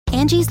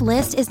Angie's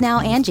List is now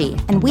Angie,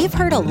 and we've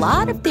heard a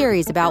lot of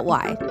theories about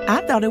why.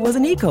 I thought it was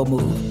an eco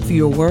move.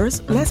 Fewer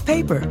words, less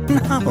paper.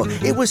 No,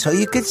 it was so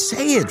you could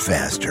say it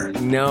faster.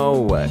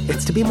 No,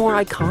 it's to be more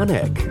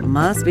iconic.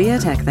 Must be a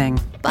tech thing.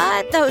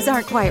 But those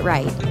aren't quite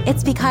right.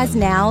 It's because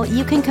now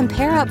you can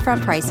compare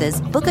upfront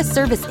prices, book a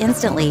service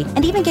instantly,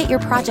 and even get your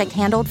project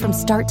handled from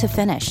start to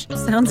finish.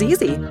 Sounds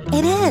easy.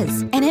 It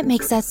is, and it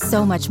makes us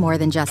so much more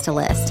than just a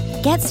list.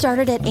 Get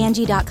started at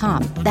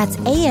Angie.com. That's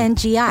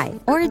ANGI,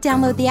 or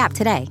download the app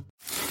today.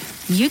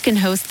 You can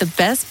host the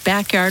best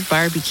backyard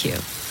barbecue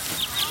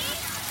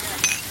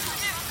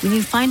when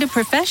you find a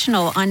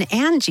professional on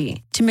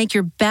Angie to make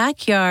your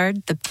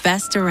backyard the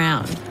best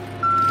around.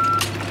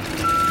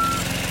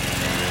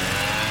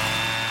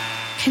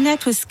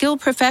 Connect with skilled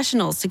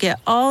professionals to get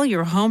all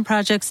your home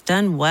projects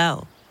done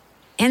well.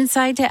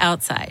 Inside to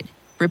outside,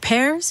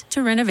 repairs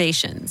to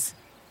renovations.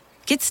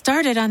 Get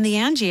started on the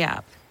Angie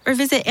app or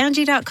visit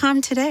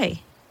Angie.com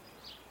today.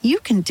 You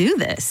can do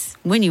this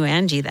when you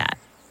Angie that.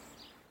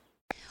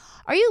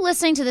 Are you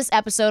listening to this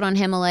episode on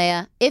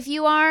Himalaya? If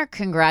you are,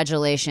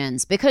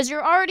 congratulations, because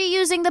you're already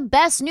using the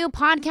best new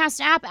podcast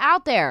app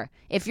out there.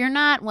 If you're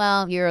not,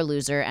 well, you're a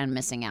loser and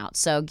missing out,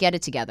 so get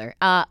it together.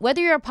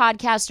 Whether you're a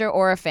podcaster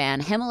or a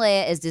fan,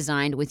 Himalaya is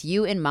designed with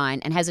you in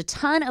mind and has a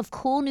ton of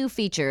cool new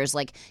features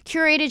like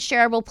curated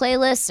shareable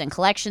playlists and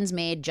collections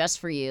made just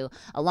for you,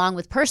 along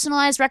with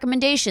personalized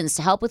recommendations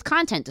to help with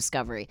content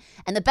discovery.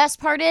 And the best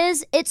part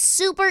is, it's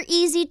super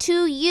easy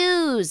to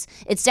use.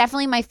 It's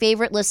definitely my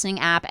favorite listening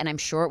app, and I'm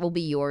sure it will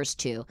be yours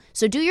too.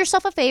 So do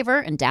yourself a favor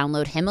and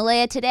download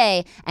Himalaya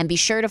today, and be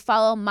sure to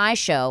follow my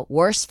show,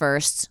 Worst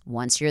Firsts,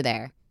 once you're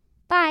there.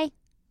 Bye.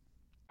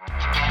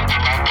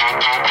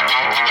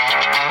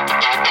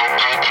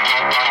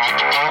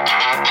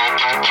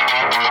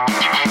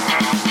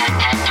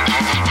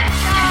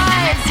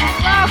 Guys,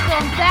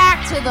 welcome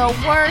back to the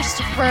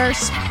Worst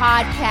First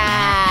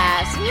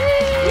podcast.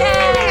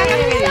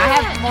 Yay! I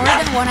have more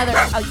than one other.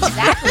 Oh,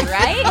 exactly,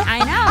 right? I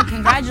know.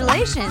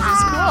 Congratulations.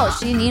 It's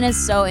cool. Nina's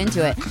so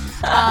into it.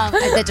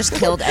 That just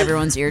killed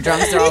everyone's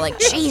eardrums. They're all like,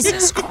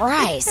 Jesus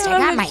Christ.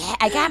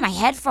 I got my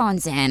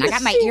headphones in. I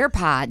got my ear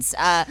pods.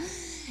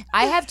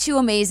 I have two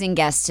amazing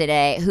guests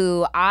today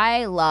who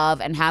I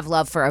love and have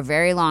loved for a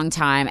very long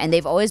time, and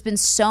they've always been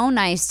so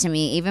nice to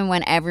me, even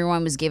when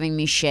everyone was giving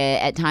me shit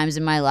at times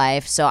in my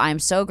life. So I'm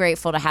so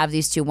grateful to have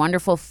these two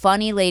wonderful,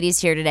 funny ladies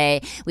here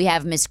today. We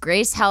have Miss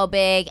Grace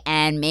Helbig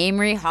and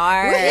Mamrie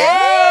Hart.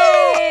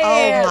 Yay!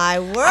 Oh my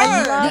word!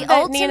 I love the that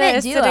ultimate Nina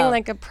is duo. sitting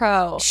like a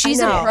pro.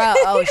 She's a pro.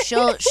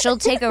 Oh, she'll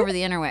take over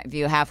the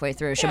interview halfway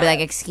through. She'll be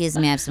like, "Excuse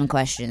me, I have some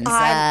questions."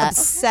 I'm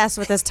obsessed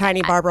with this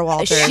tiny Barbara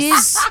Walters.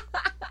 She's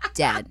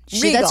dead.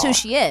 That's who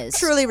she is.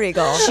 Truly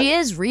regal. She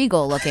is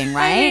regal looking,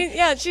 right? I mean,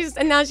 yeah,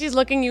 now she's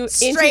looking you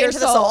Straight into your into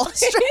the soul.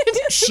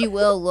 She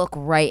will look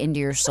right into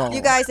your soul.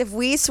 You guys, if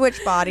we switch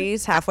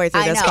bodies halfway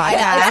through this I know.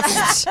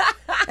 podcast,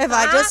 if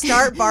I just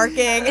start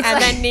barking and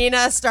then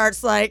Nina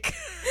starts like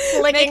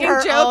licking Making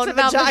her jokes own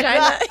about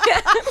vagina.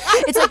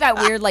 It's like that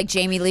weird like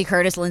Jamie Lee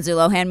Curtis, Lindsay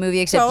Lohan movie,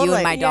 except you Totally.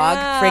 and my dog.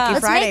 Yeah. Freaky Let's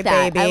Friday, make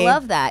that. baby. I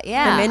love that.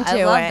 Yeah, I'm into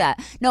I love it. that.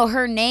 No,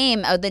 her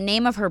name, the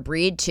name of her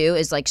breed too,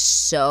 is like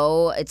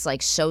so. It's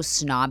like so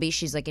snobby.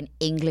 She's like an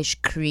English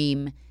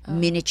cream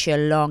miniature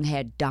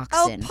long-haired Oh,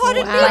 dachshund. put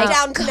it Like,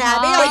 down,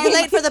 Abby. Are you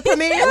late for the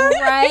premiere?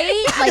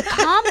 Right? Like,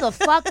 calm the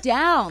fuck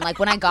down. Like,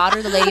 when I got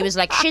her, the lady was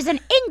like, she's an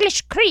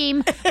English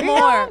cream.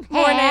 More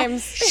long-hair,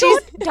 names.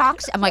 Short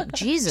dachshund. I'm like,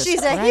 Jesus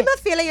She's a Christ.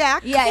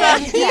 hemophiliac Yeah,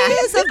 from yeah.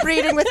 years of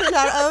breeding within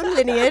our own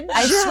lineage.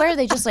 I swear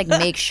they just like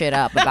make shit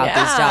up about these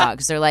Yeah.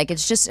 dogs. They're like,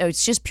 it's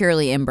just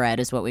purely inbred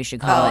is what we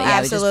should call Oh, it. Yeah, we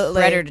absolutely. just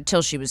bred her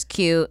till she was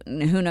cute,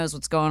 and who knows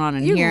what's going on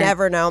in You here.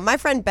 never know. My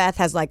friend Beth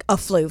has like a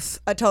floof,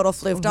 a total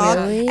floof dog.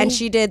 Really? And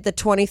she did the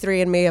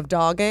 23andMe of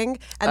dogging.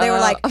 And they were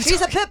like,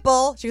 she's a pit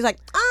bull. She was like,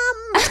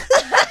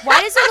 Why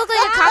does it look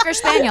like a Cocker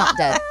Spaniel?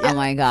 Oh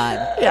my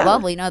God.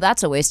 Well, we know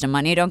that's a waste of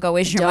money. Don't go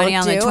waste your Don't money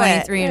on the do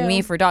it.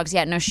 23andMe for dogs.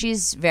 Yeah, no,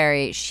 she's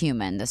very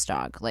human, this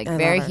dog. Like,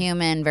 very her.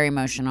 human, very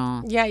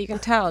emotional. Yeah, you can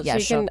tell. Yeah,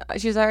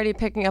 She's already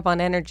picking up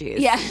on energies.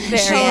 Yeah, Very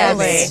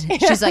she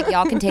is. She's like,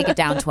 y'all can take it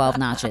down 12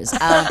 notches.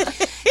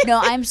 No,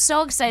 I'm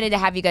so excited to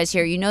have you guys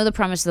here. You know the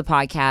premise of the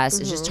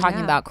podcast is just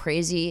talking about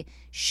crazy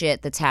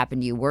shit that's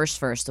happened to you. Worst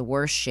first, the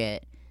worst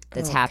shit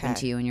that's happened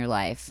to you in your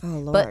life. Oh,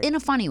 Lord. But in a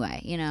funny way,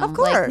 you know? Of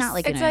course. Like, not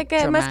like It's in a like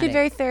it must be dramatic-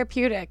 very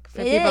therapeutic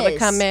for It people to is.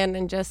 come in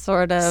and just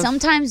sort of.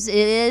 Sometimes it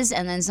is,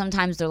 and then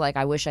sometimes they're like,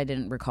 I wish I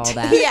didn't recall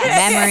that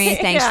Yes. memory.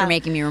 Thanks Yeah. for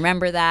making me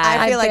remember that.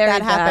 I feel like that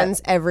buried that.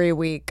 happens every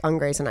week on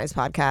Grace and I's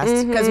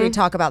podcast because we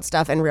talk about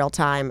stuff in real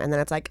time and then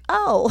it's like,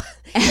 oh,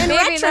 in Maybe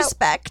that-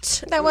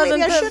 retrospect, that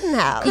wasn't maybe I the- shouldn't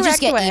have. you just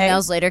get correct way.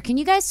 emails later. Can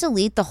you guys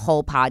delete the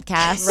whole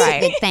podcast?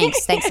 Right. Like,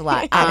 thanks a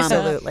lot.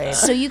 Absolutely.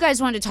 So you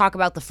guys wanted to talk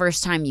about the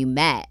first time you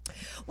met.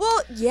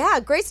 Well,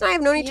 yeah, Grace and I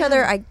have known each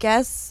other, I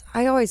guess,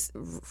 I always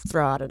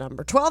throw out a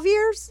number, 12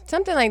 years?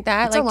 something like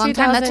that. That's a like long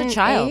time. That's a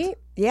child. 2008?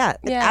 Yeah,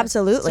 Yeah.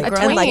 absolutely. It's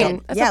a And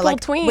tween. That's a full like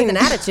tween. with an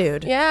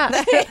attitude. Yeah.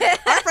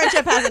 Our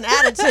friendship has an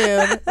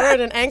attitude. We're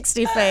in an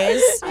angsty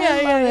phase.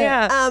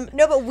 Yeah.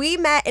 No, but we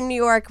met in New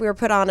York. We were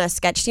put on a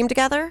sketch team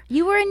together.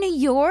 You were in New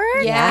York?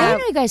 Yeah. I didn't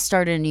know you guys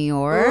started in New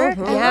York.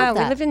 I Yeah, love we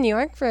that. lived in New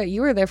York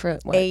you were there for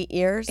what? 8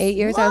 years. 8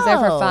 years. I was there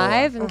for Whoa.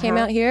 5 and came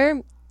out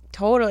here.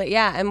 Totally.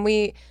 Yeah. And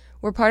we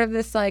were part of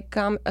this like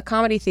a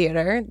comedy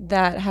theater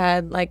that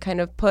had like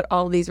kind of put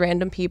all these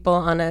random people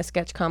on a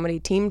sketch comedy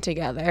team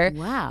together.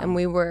 Wow. And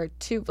we were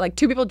two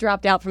people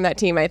dropped out from that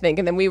team, I think,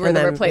 and then we were And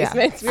the then,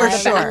 replacements. yeah, We were for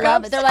the sure.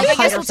 backups. They're like, I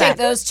guess we'll take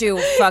those two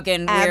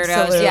fucking weirdos.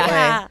 Absolutely.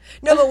 Yeah.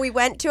 No, but we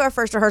went to our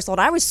first rehearsal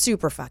and I was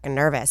super fucking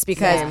nervous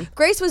because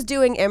Grace was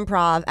doing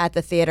improv at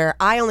the theater.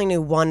 I only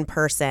knew one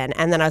person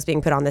and then I was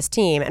being put on this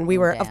team and we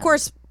were, of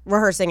course,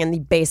 rehearsing in the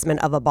basement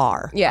of a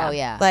bar. Yeah. Oh,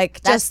 yeah.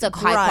 Like, That's just the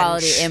high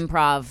quality grunge.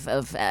 improv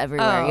of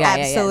everywhere. Oh, yeah,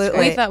 yeah, absolutely.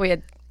 We thought we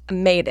had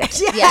made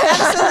it. Yeah,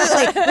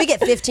 absolutely. We get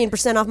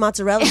 15% off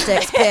mozzarella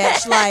sticks,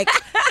 bitch. Like,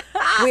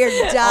 we're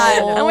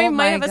done. And we Oh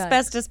might my have God.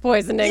 asbestos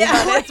poisoning,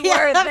 but it's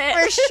worth it.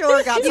 for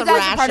sure. Got You some guys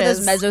rashes. are part of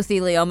those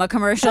mesothelioma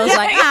commercials.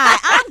 Like, hi,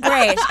 I'm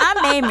Grace.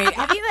 I'm Mamie.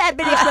 Have you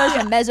been exposed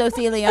to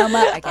mesothelioma?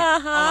 I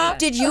can't.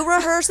 Did you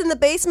rehearse in the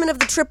basement of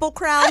the Triple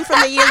Crown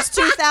from the years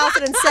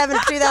 2007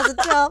 to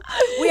 2012?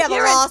 We have a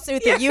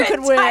lawsuit that you could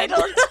win.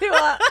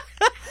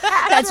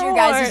 That's your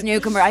guys' new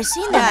commercial. I've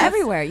seen them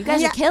everywhere. You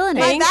guys are killing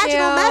My it.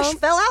 vaginal mesh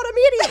fell out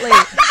immediately.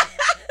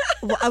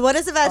 What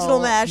is a vaginal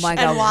mesh, my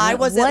God. and why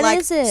was it What like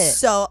is it?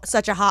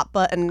 such a hot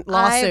button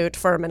lawsuit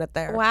for a minute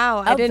there? Wow,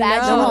 I A didn't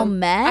vaginal know.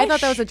 mesh? I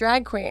thought that was a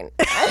drag queen.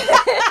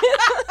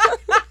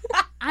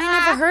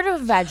 I never heard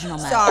of a vaginal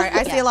mesh. Sorry,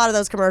 I see a lot of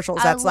those commercials.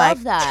 That's I love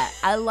like that.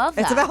 I love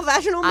that. it's about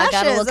vaginal I meshes,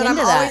 gotta look and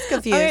into I'm that. always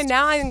confused. Okay,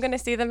 now I'm going to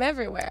see them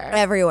everywhere.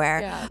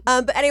 Everywhere. Yeah.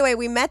 But anyway,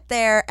 we met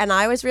there and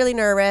I was really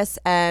nervous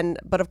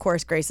but of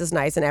course Grace is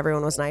nice and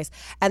everyone was nice.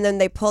 And then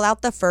they pull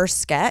out the first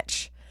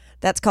sketch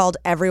that's called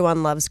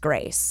Everyone Loves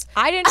Grace.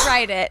 I didn't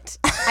write it.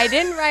 I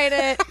didn't write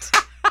it.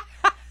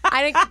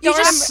 I don't You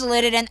just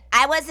remember. slid it in.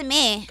 I wasn't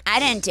me. I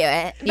didn't do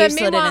it. You But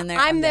slid it meanwhile, in there.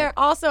 I'm there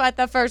also at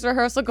the first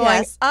rehearsal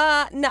going, Yes.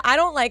 no, I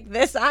don't like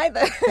this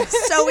either.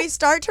 So we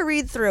start to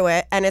read through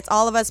it and it's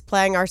all of us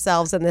playing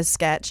ourselves in this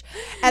sketch.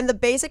 And the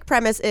basic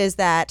premise is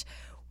that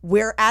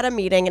we're at a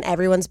meeting and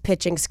everyone's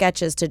pitching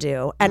sketches to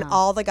do. And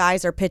all the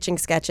guys are pitching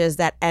sketches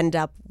that end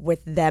up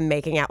with them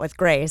making out with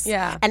Grace.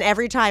 Yeah. And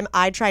every time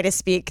I try to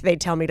speak, they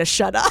tell me to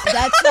shut up.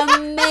 That's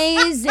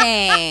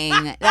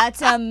amazing.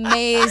 That's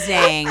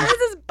amazing. This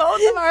is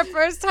both of our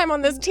first time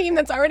on this team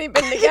that's already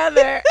been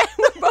together. And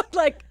we're both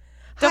like,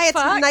 the Hi, it's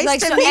fuck? nice Like,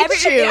 to so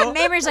meet you.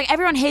 Mamie's like,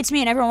 everyone hates me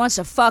and everyone wants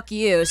to fuck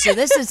you. So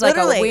this is like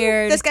Literally, a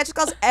weird. the sketch is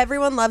called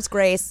Everyone Loves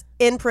Grace,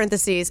 in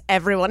parentheses,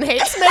 everyone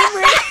hates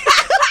Mamrie.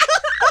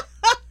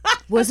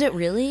 Was it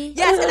really?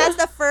 Yes, and that's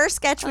the first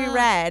sketch we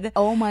read.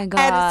 Oh my God.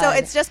 And so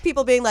it's just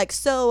people being like,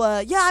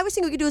 yeah, I was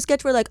thinking we could do a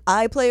sketch where like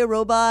I play a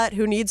robot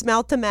who needs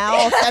mouth to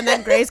mouth, and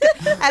then Grace,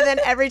 and then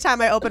every time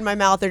I open my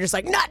mouth, they're just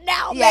like, not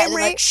now, Yeah, Mamrie. they're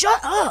like, shut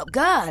up,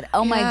 God.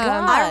 Oh my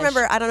God. I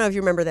remember, I don't know if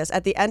you remember this,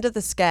 at the end of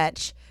the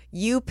sketch,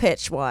 you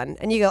pitch one,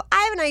 and you go,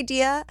 I have an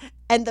idea,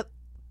 and the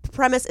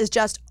premise is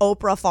just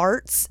Oprah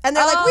farts, and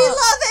they're like, we love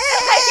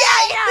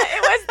it. yeah,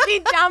 it was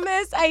the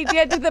dumbest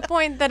idea to the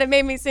point that it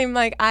made me seem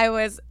like I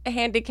was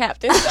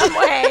handicapped in some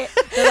way.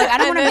 They're like, I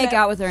don't And want to then- make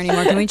out with her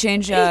anymore. Can we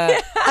change?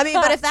 I mean,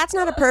 but if that's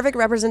not a perfect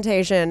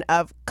representation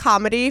of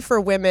comedy for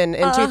women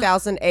in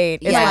 2008,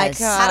 it's like,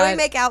 Yes. how do we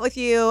make out with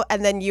you?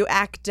 And then you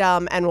act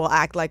dumb and we'll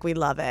act like we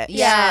love it.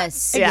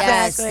 Yes. Yeah.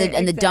 Yes. Exactly,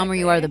 And the dumber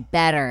you are, the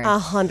better.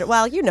 100.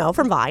 Well, you know,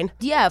 from Vine.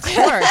 Yeah, of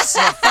course.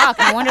 Well, fuck.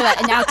 No wonder that.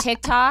 And now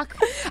TikTok.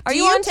 Are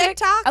you on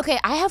TikTok? Okay,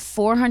 I have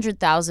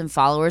 400,000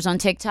 followers on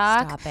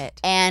TikTok. Stop it.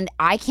 And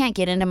I can't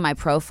get into my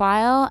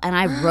profile. And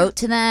I wrote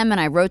to them and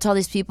I wrote to all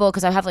these people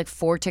because I have like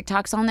 4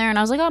 TikToks on there. And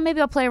I was like, oh, maybe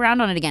I'll play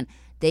around on it again.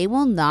 They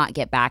will not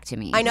get back to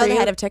me. I know the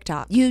head of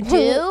TikTok. You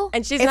do?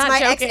 And she's It's not my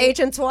joking.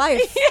 ex-agent's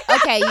wife.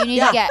 Okay, you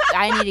need to get.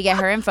 I need to get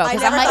her info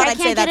because I'm never like, thought I I'd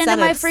say can't that get into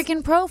my sentence.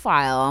 freaking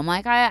profile. I'm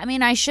like, I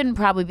mean, I shouldn't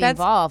probably be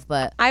involved,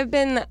 but I've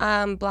been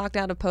blocked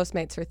out of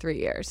Postmates for 3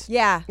 years.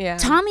 Yeah. Yeah.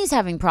 Tommy's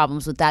having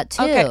problems with that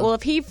too. Okay, well,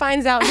 if he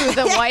finds out who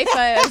the wife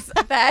is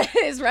that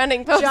is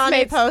running Postmates, Johnny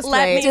let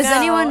Postmates. me does know.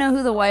 anyone know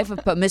who the wife of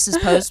Mrs.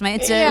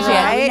 Postmates is? Yeah.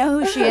 Yeah, you know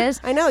who she is.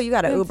 I know you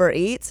got to Uber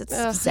Eats. It's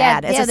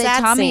sad. It's a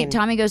sad scene.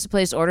 Tommy goes to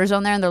place orders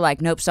on there, and they're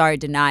like, "Nope, sorry,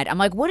 denied." I'm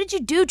like, "What did you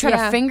do? Try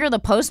Yeah. to finger the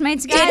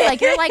Postmates guy? Like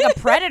you're like a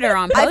predator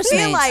on Postmates." I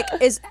feel like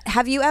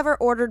have you ever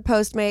ordered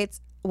Postmates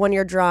when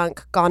you're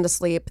drunk, gone to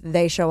sleep,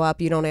 they show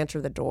up, you don't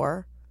answer the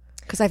door?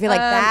 Because I feel like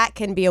that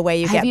can be a way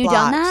you have get you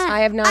blocked. done that?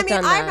 I have not I mean,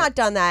 done I've that. not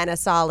done that in a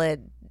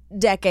solid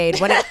decade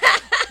when it,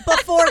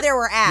 before there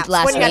were apps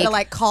Last when you had to week.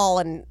 like call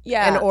and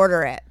Yeah.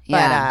 order it.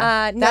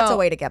 Yeah. But that's no, a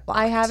way to get blocked.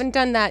 I haven't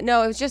done that.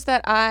 No, it was just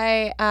that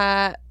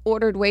I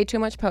ordered way too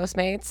much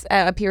Postmates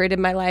at a period in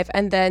my life,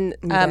 and then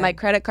my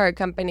credit card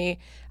company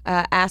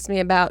asked me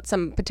about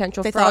some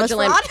potential They thought it was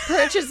fraudulent fraud?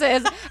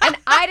 purchases, and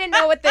I didn't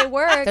know what they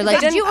were. They're like,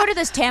 They did you didn't- order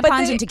this but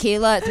tampons they- and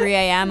tequila at 3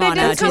 a.m. They on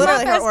didn't come Tuesday? up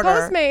Literally her as order.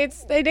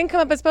 Postmates. They didn't come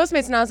up as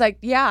Postmates, and I was like,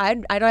 "Yeah,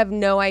 I don't have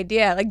no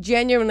idea. Like,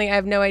 genuinely, I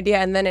have no idea."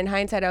 And then in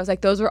hindsight, I was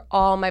like, "Those were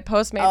all my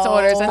Postmates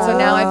orders," and so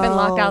now I've been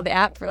locked out of the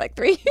app for like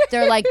 3 years.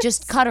 They're like,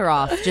 just cut her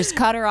off. Just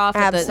cut her off.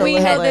 At the Absolutely. We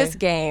know head. this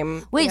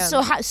game. Wait,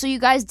 Yeah. so you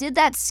guys did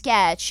that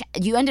sketch.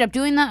 You ended up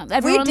doing that.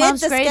 Everyone did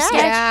Loves the Grace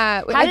sketch.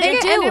 Yeah, How I did think it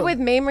it do? ended with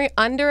Mamrie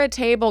under a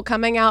table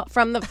coming out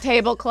from the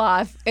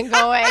tablecloth and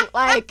going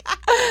like,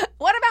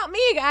 "What about me,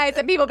 guys?"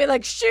 And people be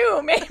like,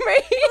 "Shoo,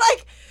 Mamrie!"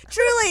 Like,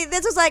 truly,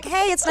 this was like,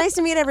 hey, it's nice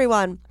to meet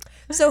everyone.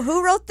 So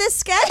who wrote this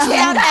sketch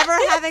without ever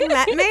having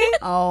met me?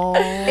 Oh,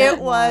 It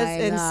was my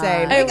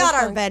insane. God. We It got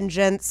was our fun.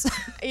 vengeance.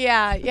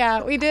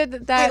 yeah, we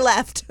did that. We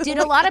left. Did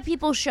a lot of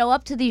people show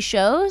up to these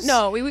shows?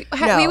 No, we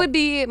No. would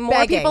be more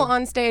Begging. people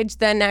on stage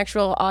than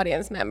actual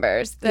audience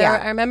members. Yeah.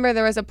 I remember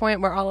there was a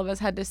point where all of us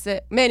had to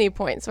sit, many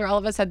points where all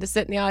of us had to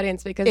sit in the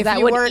audience because If that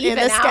you would weren't even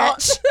in the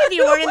out. sketch, if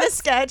you weren't in the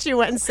sketch, you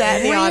went and sat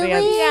in the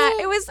audience.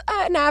 Yeah, it was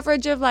an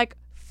average of like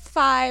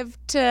 5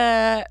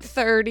 to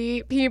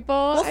 30 people.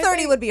 Well, I 30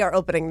 think. would be our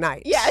opening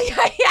night.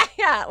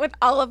 Yeah, with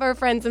all of our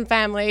friends and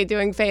family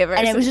doing favors.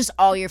 And it was just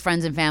all your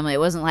friends and family. It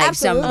wasn't like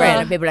Absolutely. some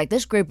random people like,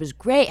 this group was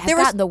great. I've There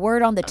was- gotten the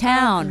word on the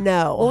town.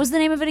 No. What was the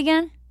name of it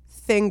again?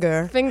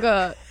 Finger.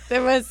 finger.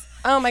 There was,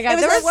 oh my God, It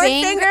was there the was word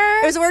finger? finger.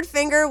 It was the word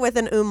finger with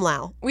an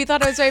umlaut. we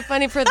thought it was very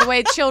funny for the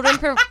way children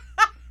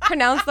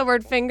pronounce the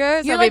word finger.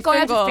 You're so like we going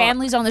fingle. up to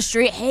families on the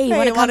street. Hey, you Hey,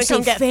 want you to come wanna see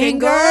come get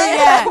finger? fingered?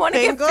 Yeah. Want to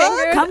get Fingered?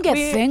 fingered? Come get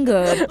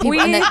fingered. People,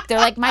 and we- they're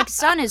like, my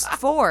son is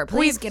 4.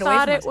 Please we get away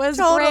thought from it us. was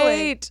Totally.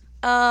 great.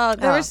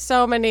 There were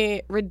so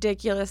many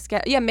ridiculous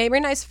sketches. Yeah, Mamrie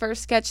and I's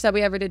first sketch that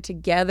we ever did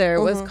together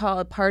was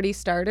called Party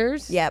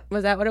Starters. Yep.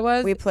 Was that what it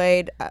was? We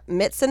played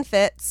Mitts and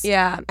Fits.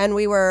 Yeah. And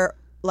we were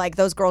like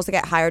those girls that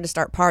get hired to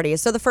start parties.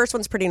 So the first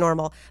one's pretty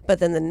normal. But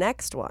then the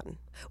next one,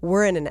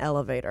 we're in an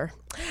elevator.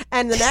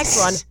 And the next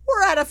one,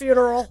 we're at a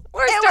funeral.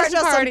 We're it was starting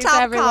just some parties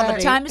top everywhere.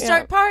 comedy. Time to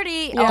start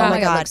party. Yeah. Oh Oh my my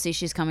God. God. Look, see,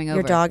 she's coming over.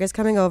 Your dog is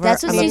coming over.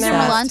 That's what I'm Caesar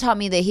obsessed. Milan taught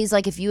me, that he's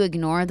like, if you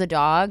ignore the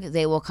dog,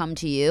 they will come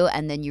to you,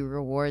 and then you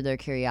reward their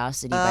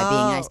curiosity by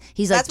being nice.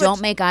 He's like, That's what-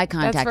 don't make eye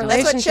contact with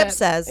That's them. what Chip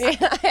says.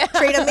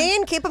 Treat him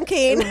mean, keep him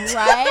keen.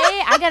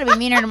 Right? I gotta be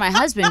meaner to my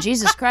husband.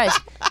 Jesus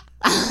Christ.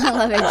 I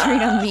love it. Treat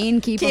him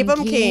mean, keep Keep him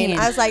them keen.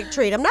 I was like,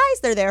 treat them nice.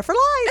 They're there for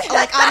life.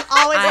 Like I'm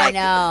always I like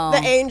know. the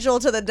angel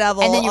to the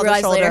devil. and then you on the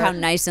realize later shoulder. how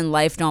nice and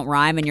life don't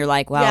rhyme, and you're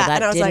like, wow, Yeah, and I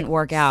that was didn't like,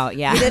 work out.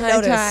 Yeah. You didn't I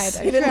notice.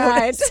 tried. You didn't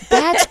notice.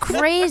 That's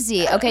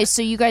crazy. Okay,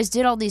 so you guys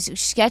did all these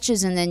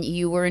sketches, and then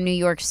you were in New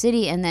York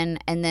City, and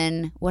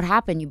then what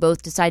happened? You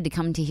both decided to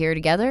come to here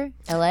together,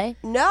 LA?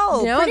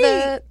 No, No,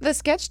 pretty. the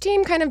sketch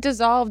team kind of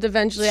dissolved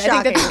eventually. I think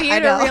Shocking. the I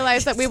theater know.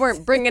 realized that we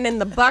weren't bringing in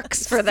the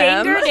bucks for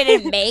them. Finger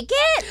didn't make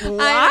it? I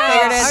know.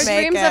 Figured Our it'd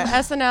make dreams it. of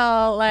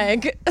SNL,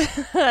 like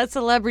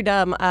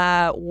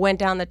celebritydom, went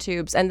down the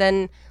tubes, and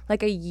then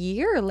like a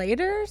year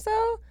later or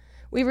so,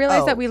 we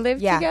realized Oh, that we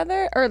lived yeah.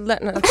 together, or not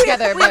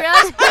together, We but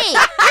realized, hey,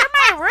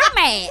 you're my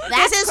roommate.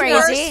 That's This is crazy.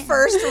 worst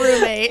first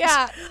roommate.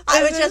 yeah,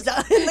 I was this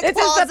just is- in the this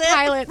closet. is the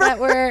pilot that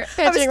we're I was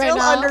pitching still right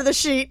now. under the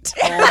sheet.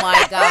 Oh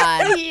my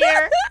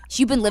God.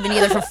 You've been living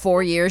together for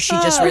 4 years. She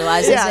just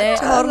realizes yeah,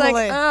 it. I was like,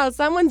 Totally. oh,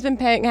 someone's been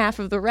paying half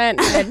of the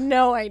rent. I had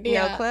no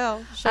idea. No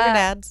clue. Sugar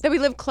dads. That we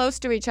lived close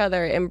to each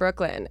other in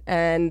Brooklyn,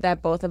 and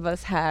that both of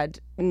us had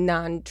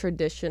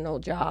non-traditional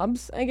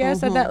jobs. I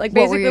guess at that, like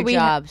What were basically your we.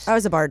 jobs? I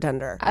was a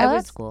bartender. I Oh,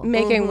 was that's cool.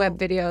 making web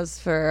videos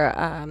for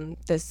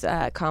this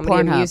comedy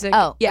and Pornhub. music.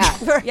 Oh.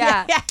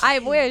 yeah. I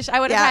wish I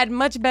would have Yeah. had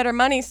much better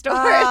money stored.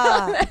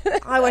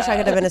 I wish I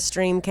could have been a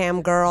stream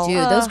cam girl.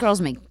 Dude, those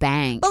girls make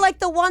bank. But like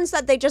the ones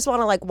that they just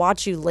want to like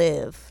watch you live.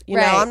 You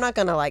know, Right. I'm not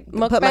gonna like put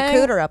my Mukbang?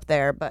 cooter up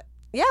there, but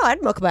yeah, I'd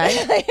mukbang.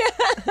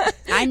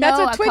 I That's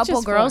know what a Twitch couple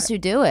is girls for. who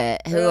do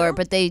it, who are,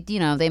 but they, they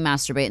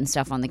masturbate and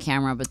stuff on the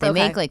camera, but they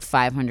Okay. make like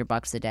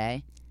 $500 a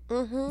day.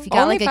 Mm-hmm. If you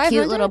got Only like a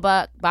cute 500?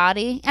 little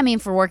body, I mean,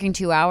 for working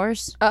 2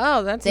 hours,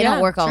 Oh, that's they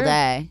don't work all true.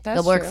 day. That's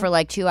They'll work true. for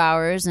like 2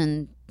 hours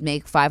and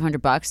make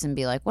 $500 and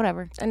be like,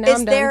 whatever. And now Is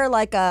I'm done. there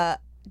like a?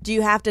 Do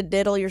you have to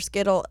diddle your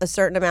skittle a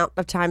certain amount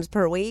of times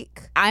per week?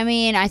 I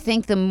mean, I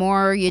think the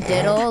more you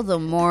diddle, the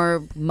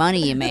more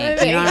money you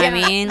make. You know what I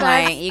mean?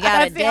 Like you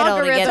got to that's the diddle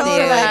to get the algorithm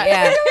for that.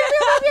 yeah.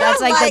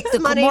 That's like Likes, the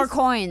monies. more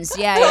coins.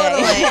 Yeah, yeah.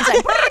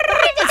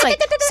 It's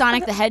like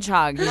Sonic the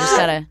Hedgehog. You just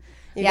gotta.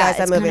 You yeah, guys,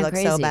 that it's movie kinda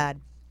looks so crazy.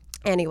 bad.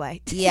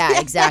 Anyway. Yeah,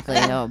 exactly.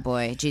 Oh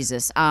boy,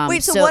 Jesus.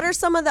 Wait, so what are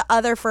some of the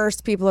other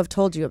first people have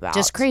told you about?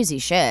 just crazy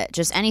shit?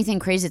 Just anything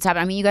crazy that's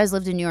happened. I mean, you guys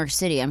lived in New York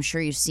City. I'm sure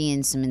you've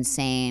seen some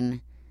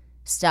insane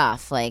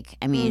stuff. Like,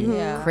 I mean,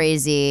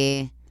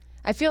 crazy.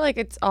 I feel like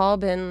it's all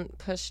been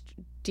pushed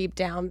deep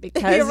down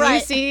because You're right. you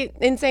see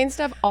insane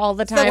stuff all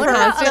the time what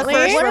about the constantly.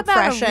 first What about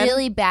a repression?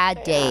 really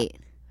bad date?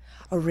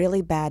 a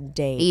really bad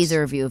date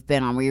either of you have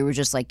been on where you were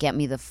just like, get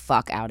me the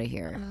fuck out of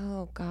here?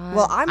 Oh God.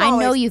 Well, I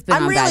know you've been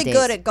I'm on really bad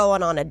good dates. at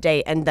going on a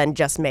date and then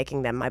just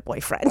making them my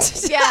boyfriend.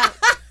 yeah.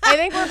 I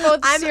think we're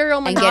both serial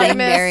And getting monogamous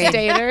married.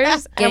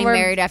 daters. Getting and we're,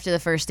 married after the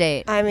first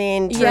date. I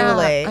mean, truly.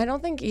 Yeah, I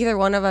don't think either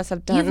one of us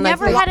have done. You've like,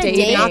 never the had a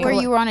dating. date where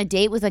you were on a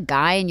date with a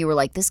guy and you were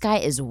like, this guy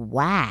is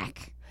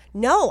whack.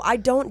 No, I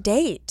don't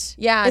date.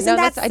 Yeah, Isn't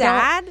that I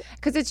sad?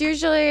 Because it's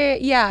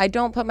usually, I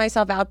don't put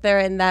myself out there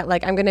in that,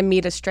 like, I'm going to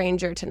meet a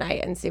stranger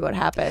tonight and see what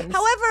happens.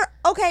 However,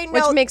 okay, no.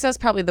 Which makes us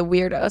probably the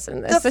weirdos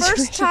in this the situation.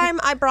 first time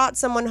I brought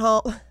someone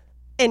home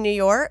in New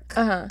York.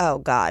 Oh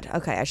God.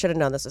 Okay, I should have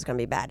known this was gonna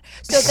be bad.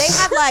 So they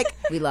had like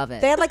We love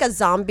it. They had like a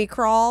zombie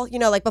crawl. You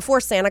know, like before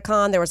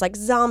SantaCon, there was like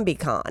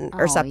ZombieCon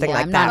or something yeah,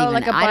 like I'm that. not even,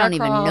 like a I bar don't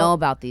even crawl. know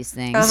about these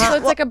things. So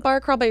it's like a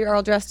bar crawl, but you're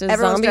all dressed as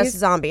Everyone's zombies. dressed as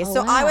zombies. Oh,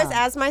 So I was wow.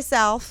 as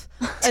myself,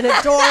 an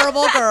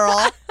adorable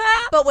girl,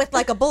 but with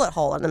like a bullet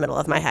hole in the middle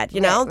of my head,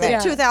 you know?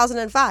 right.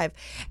 2005.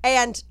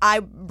 And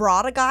I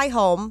brought a guy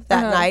home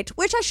that night,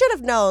 which I should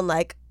have known,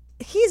 like,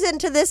 he's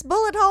into this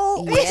bullet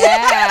hole.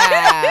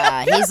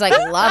 Yeah. He's like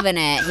loving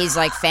it. He's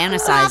like Not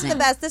fantasizing. the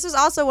best. This was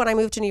also when I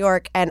moved to New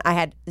York and I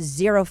had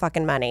zero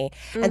fucking money.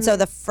 And so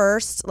the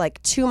first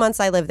like 2 months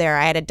I lived there,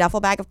 I had a duffel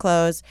bag of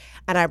clothes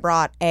and I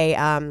brought a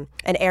an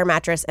air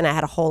mattress and I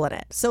had a hole in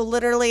it. So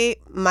literally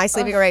my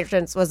sleeping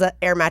arrangements was an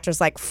air mattress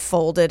like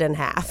folded in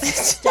half.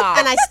 Stop.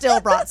 And I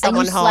still brought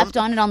someone you home. slept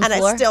on it on the and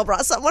floor? I still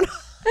brought someone home.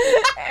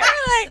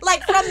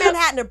 like from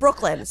Manhattan to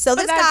Brooklyn. So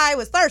this that's- guy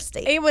was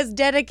thirsty. It was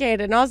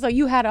dedicated, and also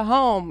you had a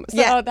home, so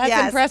Yeah, that's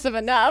yes. impressive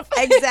enough.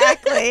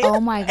 Exactly. Oh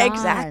my God.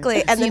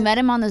 Exactly. And so you met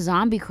him on the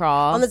zombie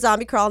crawl. on the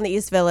zombie crawl in the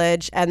East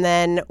Village, and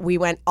then we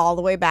went all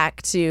the way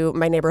back to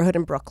my neighborhood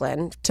in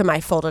Brooklyn to my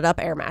folded up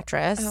air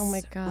mattress. Oh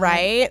my God.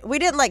 Right? We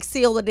didn't like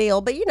seal the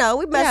deal, but you know,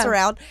 we mess Yeah.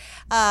 around.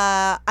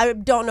 I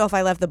don't know if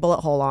I left the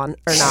bullet hole on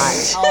or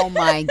not. Oh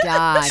my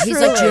God. He's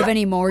like, do you have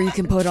any more you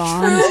can put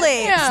on?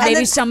 Truly. And Maybe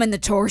then- some in the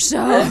torso.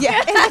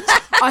 yeah.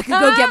 I could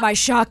go get my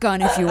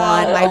shotgun if you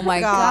want. Oh my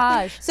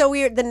gosh. So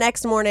the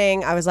next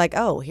morning I was like,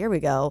 oh, here we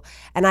go.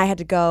 And I had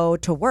to go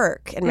to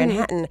work in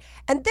Manhattan.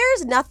 And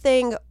there's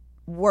nothing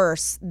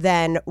worse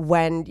than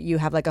when you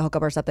have like a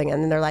hookup or something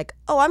and then they're like,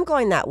 oh, I'm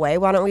going that way.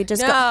 Why don't we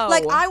just go? No.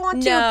 Like, I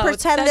want to No,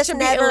 pretend that this should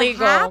be never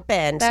illegal.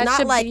 happened. That Not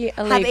should like be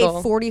have illegal.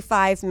 a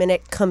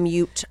 45-minute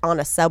commute on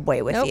a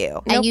subway with Nope.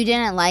 you. And you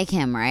didn't like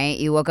him, right?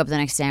 You woke up the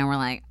next day and were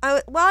like,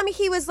 Well, I mean,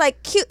 he was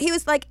like cute. He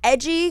was like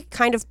edgy,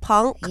 kind of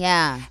punk.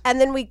 yeah. And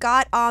then we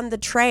got on the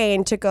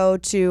train to go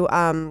to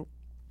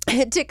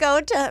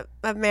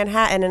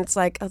Manhattan, and it's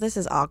like, oh, this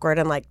is awkward.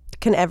 And like,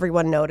 can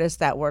everyone notice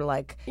that we're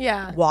like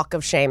Yeah. walk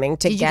of shaming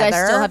together? Did you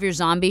guys still have your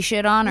zombie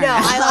shit on? Or No,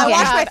 I Okay.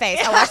 washed my face.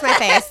 I washed my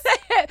face.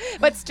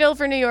 But still,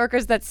 for New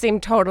Yorkers, that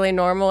seemed totally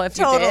normal if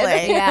you Totally.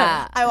 did.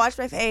 Yeah. I washed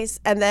my face,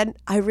 and then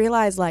I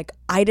realized like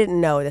I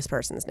didn't know this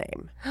person's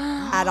name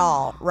at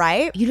all.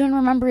 Right? You don't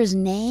remember his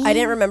name? I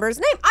didn't remember his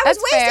name. I That's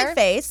was wasted fair.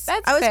 face.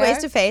 That's I was fair.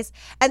 wasted face.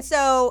 And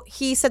so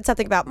he said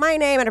something about my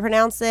name and I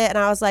pronounced it. And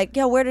I was like,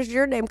 yo, where does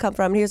your name come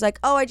from? And he was like,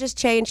 oh, I just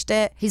changed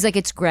it. He's like,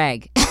 it's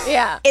Greg.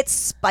 Yeah. It's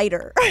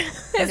Spider.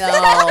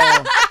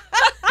 No.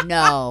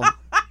 No.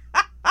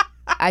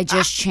 I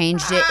just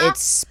changed it.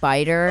 It's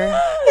Spider.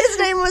 His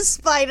name was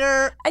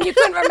Spider. And you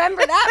couldn't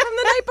remember that from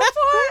the night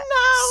before?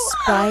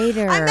 No.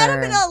 Spider. I met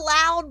him in a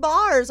loud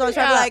bar. So I was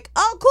trying to be Yeah. like,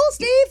 oh, cool,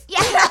 Steve.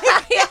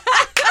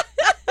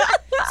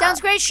 Sounds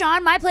great,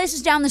 Sean. My place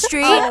is down the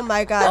street. Oh,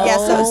 my God. Yeah,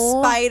 so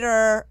Oh.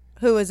 Spider,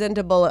 who was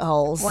into bullet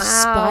holes. Wow.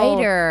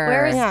 Spider.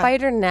 Where is Yeah.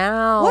 Spider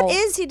now? What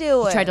is he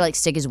doing? Tried to like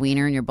stick his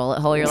wiener in your bullet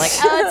hole. You're like,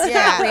 oh, it's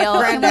Yeah. not real.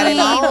 Can Granddaddy we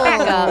long. back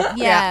up?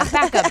 Yeah,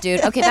 back up,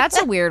 dude. Okay,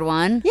 that's a weird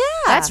one. Yeah.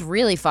 That's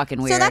really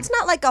fucking weird. So that's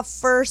not like a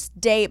first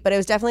date, but it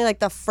was definitely like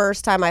the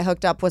first time I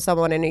hooked up with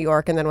someone in New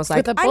York and then was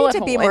like, With a I need bullet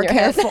to be hole more in your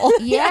head. careful.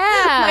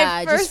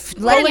 yeah. My Just first-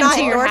 let We're him not into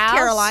in your North house.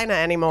 Carolina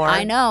anymore.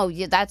 I know.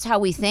 Yeah, that's how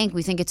we think.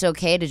 We think it's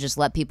okay to just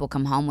let people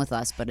come home with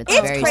us, but it's,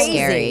 It's very crazy.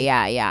 scary.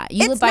 Yeah, yeah. You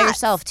It's lived by nuts.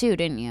 yourself too,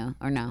 didn't you?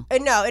 Or no?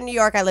 No, in New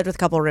York, I lived with a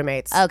couple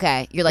roommates.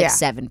 Okay, you're like Yeah.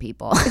 7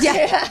 people.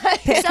 Yeah. So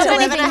if To live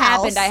in anything a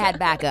happened, house. I had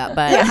backup,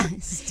 but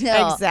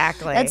still,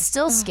 Exactly. that's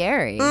still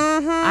scary.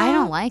 I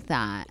don't like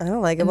that. I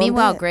don't like it And one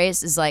meanwhile, bit.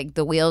 Grace is like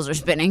the wheels are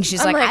spinning.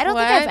 She's I'm like, like, I don't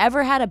think what? I've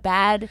ever had a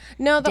bad.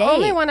 No, the date.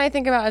 only one I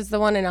think about is the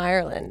one in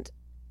Ireland.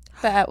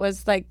 That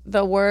was like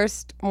the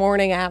worst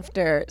morning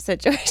after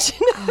situation.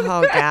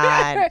 Oh,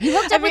 God. You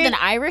hooked up with an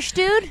Irish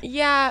dude?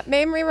 Yeah,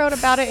 Mamrie wrote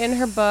about it in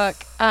her book.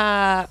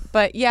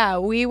 But yeah,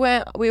 we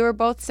were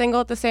both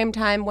single at the same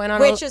time. Went on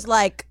Which is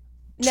like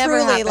Never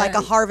truly like a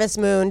happened. harvest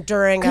moon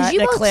during Because an you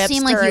both eclipse.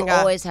 seem like you during a-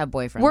 always have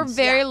boyfriends. we're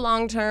very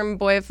long-term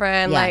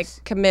boyfriend, Yes.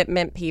 like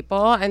commitment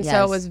people, and so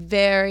Yes. it was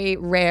very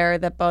rare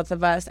that both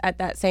of us at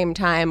that same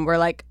time were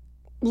like,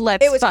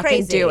 "Let's It was fucking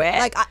crazy. do it."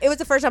 Like it was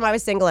the first time I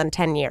was single in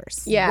 10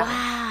 years. yeah,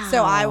 Wow.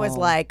 So I was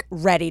like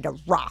ready to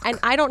rock. and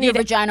I don't Your need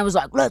it. vagina was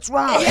like, let's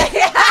rock. yeah,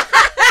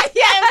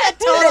 it was a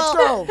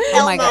total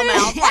Oh my Elmo God.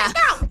 mouth. Yeah.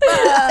 Let's go.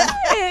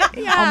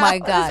 Oh my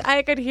God.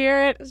 I could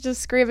hear it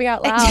just screaming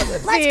out loud.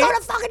 Let's go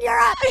to fucking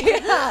Europe.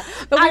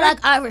 I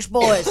like Irish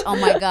boys. Oh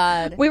my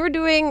God. We were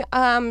doing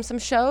some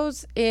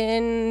shows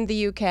in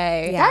the UK.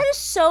 That is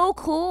so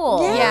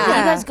cool. Yeah. You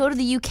guys go to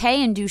the UK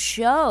and do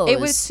shows. It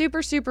was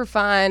super, super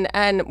fun.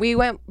 And we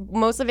went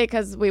most of it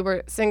because we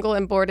were single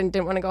and bored and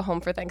didn't want to go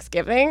home for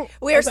Thanksgiving.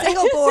 We were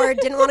single bored,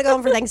 didn't want to go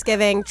home for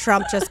Thanksgiving.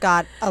 Trump just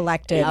got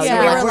elected. Oh, So so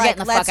we we're were like,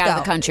 getting the let's fuck out of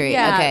go. the country.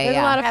 Yeah, Okay, there's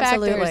a lot of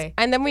Absolutely. factors.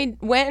 And then we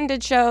went and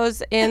did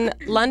shows in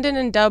London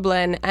and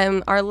Dublin.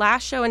 And our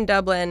last show in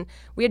Dublin,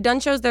 we had done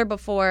shows there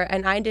before,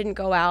 and I didn't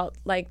go out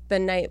like the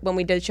night when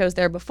we did shows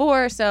there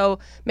before. So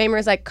Mamie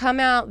was like, come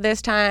out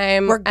this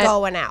time. We're And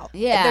going out.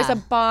 Yeah. There's a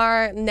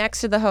bar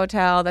next to the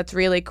hotel that's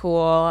really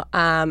cool.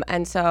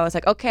 And so I was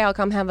like, okay, I'll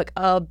come have like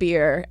a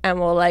beer and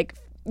we'll like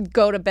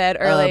go to bed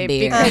early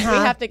beer. because we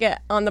have to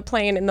get on the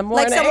plane in the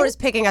morning. Like someone was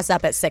picking us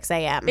up at 6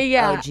 a.m.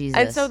 Yeah. Oh, Jesus.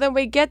 And so then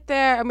we get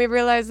there and we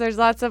realize there's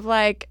lots of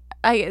like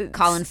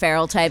Colin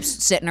Farrell types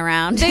sitting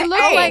around. They look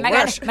Hey, like- my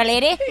gosh, my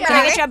lady. Can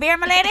I get you a beer,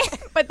 my lady?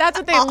 but that's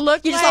what they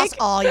look You just like. lost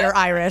all your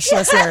Irish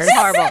listeners.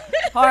 Horrible.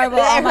 Oh, my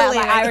Really.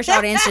 Irish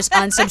audience just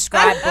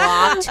unsubscribed,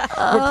 blocked,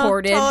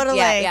 reported. Totally.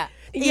 Yeah.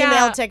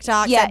 Email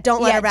TikTok. Yeah, Said,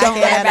 don't let her back don't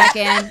in. let her back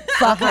in.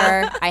 Fuck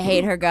her. I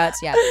hate her guts.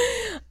 Yeah.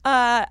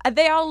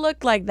 They all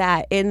looked like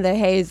that in the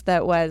haze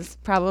that was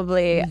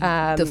probably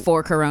The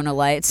 4 Corona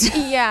lights.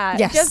 yeah.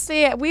 Yes.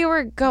 Just we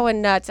were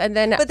going nuts, and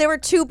then But there were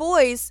two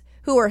boys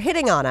who were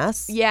hitting on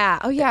us. yeah.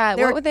 Oh yeah.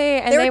 There What were- were they?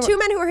 And there they were two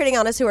men who were hitting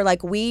on us who were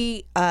like,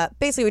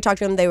 basically we talked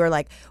to them. They were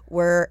like,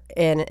 we're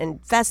in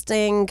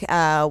investing.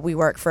 We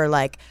work for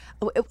like,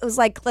 it was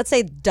like, let's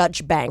say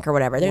Dutch Bank or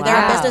whatever. They're in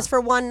Wow. business for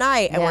one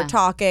night and Yeah. we're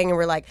talking and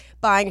we're like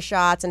buying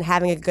shots and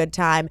having a good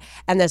time.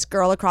 And this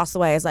girl across the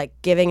way is like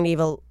giving an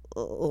evil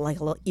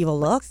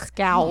look.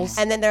 scowls.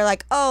 And then they're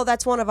like, oh,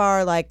 that's one of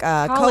our like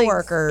Colleagues.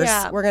 coworkers.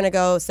 Yeah. We're going to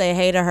go say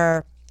hey to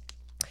her.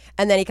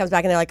 And then he comes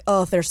back and they're like,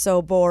 oh, they're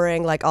so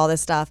boring, like all this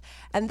stuff.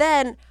 And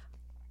then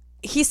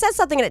he says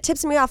something and it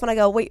tips me off and I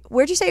go, wait,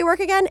 where'd you say you work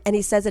again? And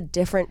he says a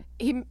different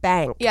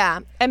bank.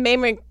 Yeah, and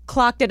Mamie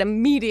clocked it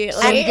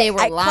immediately. And they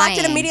were I clocked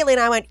it lying. immediately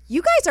and I went,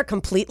 you guys are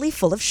completely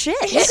full of shit.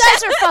 You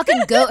guys are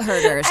fucking goat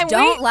herders. And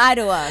Don't we- lie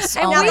to us.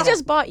 and Oh we my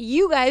just bought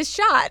you guys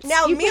shots.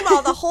 Now,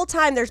 meanwhile, the whole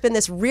time there's been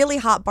this really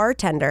hot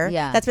bartender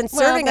Yeah. that's been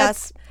Well, serving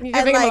that's- us. you're and,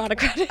 giving him a like, lot of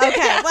credit.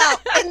 Okay,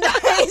 well, in the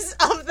face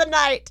of the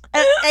night,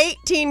 at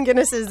 18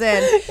 Guinnesses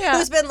in, Yeah.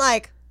 who's been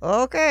like,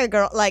 okay,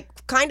 girl, like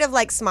kind of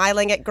like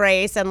smiling at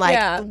Grace and like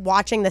Yeah.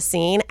 watching the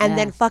scene and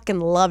then fucking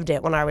loved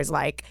it when I was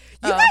like,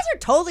 you guys are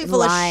totally full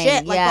Lying, of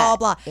shit, like yeah. blah,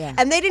 blah. Yeah.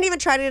 And they didn't even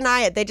try to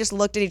deny it. They just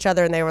looked at each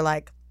other and they were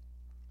like,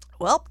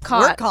 well,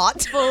 we're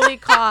caught. fully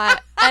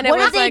caught. And it What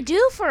was did they like,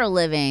 do for a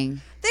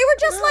living? They were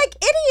just like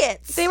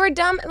idiots. They were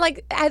dumb.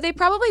 Like they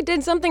probably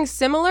did something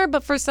similar,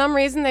 but for some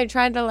reason they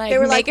tried to like They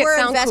were make like, it we're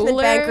sound investment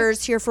cooler.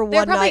 bankers here for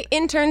They're one probably night.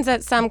 interns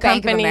at some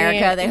Bank company. of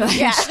America. They were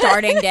like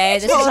starting day.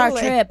 This is our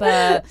Totally. trip.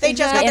 They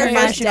just got their first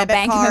International debit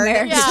Bank card. of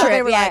America Yeah. trip.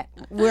 They were yeah.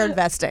 like, we're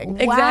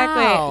investing.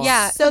 Exactly. Wow.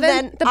 Yeah. So So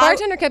then then the I-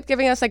 bartender kept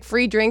giving us like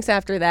free drinks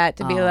after that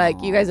to be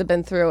like, you guys have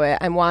been through it.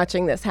 I'm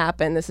watching this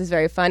happen. This is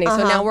very funny. So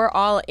now we're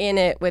all in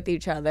it with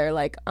each other,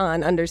 like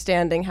on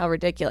understanding how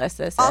ridiculous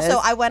this is.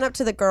 Also, I went up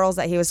to the girls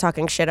that he was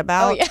talking shit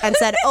about and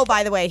said, oh,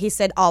 by the way, he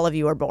said all of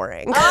you are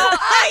boring.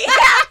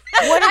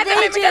 What did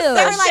they do? They were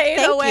like, shade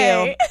thank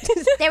away.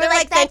 you. They were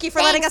like, thank you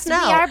for letting us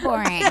know. We are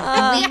boring.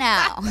 We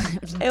know.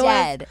 It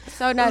Dead. was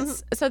so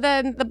nuts. So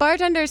then the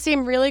bartender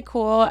seemed really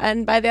cool,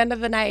 and by the end of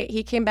the night,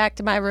 he came back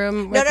to my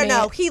room. No, With no, me.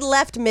 no. He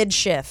left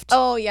mid-shift.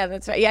 Oh yeah,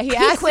 that's right. Yeah, he He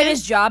asked quit me-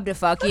 his job to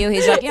fuck you.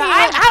 He's like,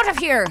 I'm out of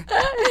here.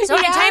 It's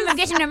only time I'm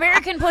getting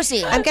American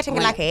pussy. I'm getting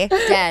lucky.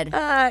 Dead.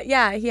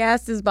 Yeah, he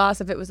asked his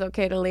boss if it was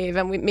okay to leave,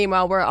 and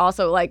meanwhile we're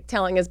also like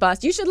telling his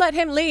boss, "You should let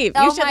him leave.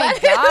 You Oh should my let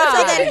him." God.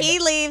 So then he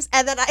leaves,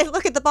 and then I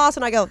look at the boss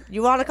and I go,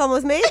 you want to come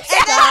with me? And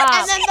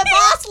then the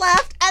boss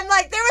left, and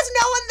like there was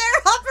no one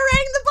there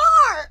operating the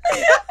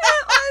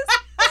bar.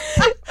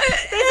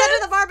 They said to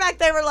the bar back,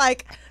 they were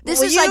like, This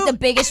will is like you- the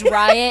biggest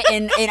riot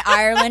in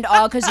Ireland,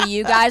 all because of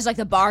you guys. Like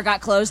the bar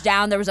got closed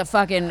down. There was a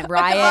fucking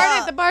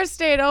riot. The bar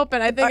stayed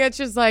open. I think it's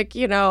just like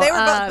They were both,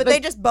 but they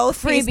just both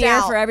Free peaced beer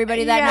out. for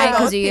everybody that Yeah. night They because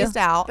both of you. peaced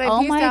out. they Oh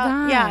pieced my out.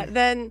 God. Yeah.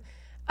 Then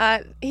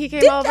he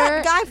came Did over.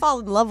 that guy fall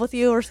in love with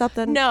you or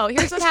something? No,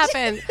 here's what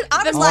happened.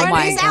 I was The like, my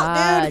morning- peace out,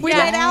 God. dude. We Yeah.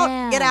 made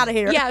out. Get out of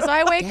here. Yeah, so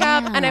I wake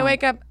up and I Damn.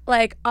 wake up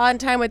like on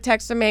time with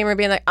text from Mamie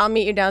being like, I'll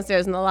meet you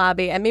downstairs in the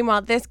lobby. And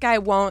meanwhile, this guy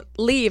won't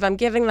leave. I'm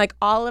giving like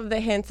all of the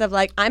hints of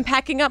like, I'm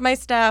packing up my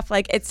stuff.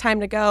 Like, it's time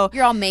to go.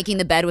 You're all making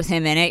the bed with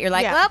him in it. You're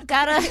like, Yeah. well,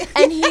 gotta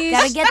And he's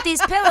gotta get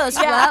these pillows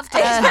fluffed.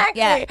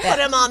 exactly. Yeah, Put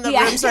him on the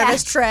Yeah, room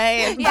service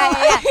tray. And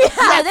yeah.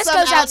 No, this some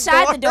goes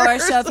outside the door.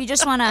 outdoors. So if you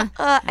just wanna,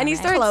 and he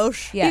starts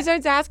Cloche. Yeah. he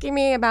starts asking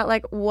me about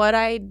like what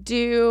I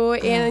do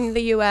in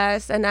the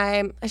US, and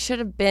I should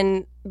have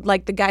been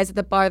like the guys at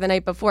the bar the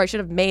night before. I should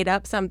have made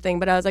up something,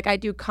 but I was like, I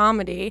do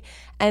comedy.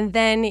 And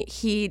then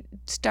he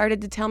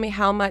started to tell me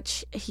how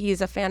much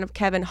he's a fan of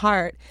Kevin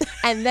Hart.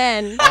 And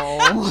then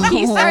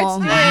he starts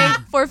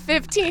doing for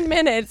 15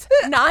 minutes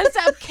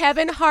nonstop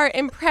Kevin Hart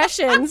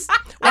impressions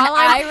while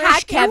I'm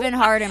Irish Kevin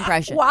Hart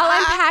impression. While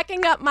I'm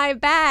packing up my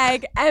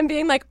bag and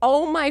being like,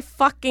 oh my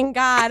fucking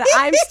God,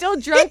 I'm still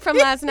drunk from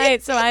last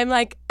night. So I'm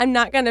like, I'm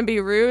not going to be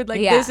rude.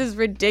 Like, this is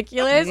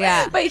ridiculous.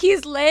 Yeah. But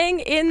he's laying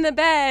in the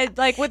bed,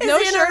 like with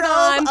no shirt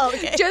on,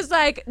 just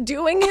like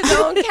doing his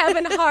own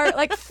Kevin Hart,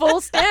 like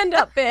full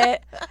stand-up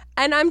bit.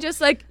 And I'm just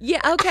like, yeah,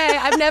 okay,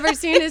 I've never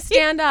seen his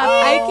stand-up.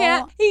 I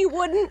can't. He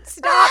wouldn't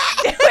stop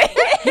doing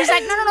it. He's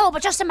like, no,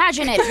 but just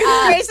imagine it.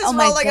 Grace is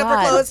my rolling up her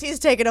God. clothes. He's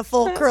taking a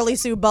full Curly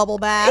Sue bubble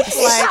bath.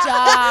 Like,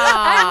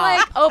 I'm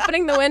like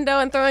opening the window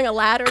and throwing a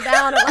ladder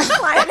down and like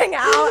climbing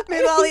out.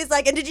 meanwhile, he's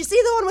like, and did you see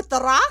the one with the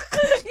rock?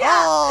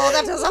 Oh,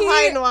 that was a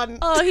fine one.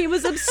 Oh, he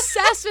was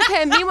obsessed with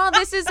him. Meanwhile,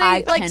 this is I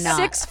a like cannot.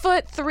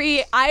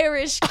 6'3"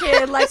 Irish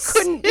kid, like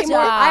couldn't be more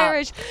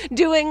Irish,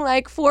 doing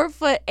like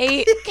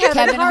 4'8"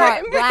 Kevin Hart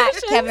Black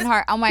impressions. Kevin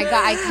Hart. Oh my God,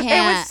 I It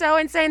can't. was so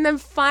insane. Then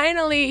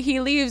finally he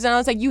leaves, and I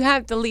was like, "You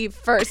have to leave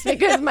first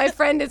because my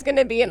friend is going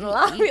to be in the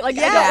lobby. Like,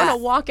 I don't want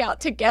to walk out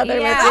together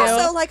with you."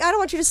 Also, like, I don't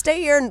want you to stay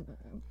here and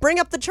bring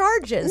up the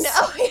charges.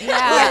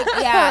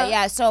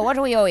 Yeah. So what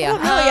do we owe you?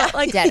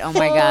 Like Dead. Oh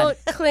my God.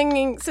 full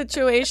clinging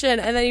situation,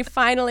 and then he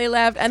finally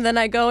left, and then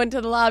I go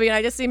into the lobby and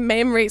I just see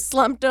Mamrie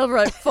slumped over,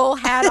 like full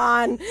hat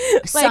on,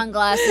 like,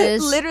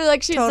 Sunglasses. literally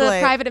like she's Totally.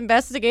 a private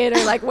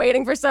investigator, like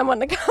waiting for someone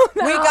to come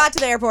out. We got to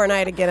the airport and I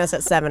had to Guinness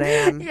at 7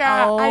 a.m.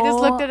 Yeah, I just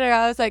looked at her.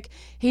 I was like,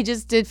 he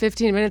just did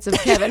 15 minutes of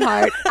Kevin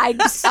Hart.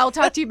 I'll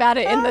talk to you about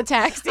it in the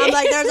taxi. I'm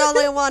like, there's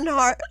only one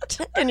heart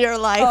in your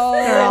life,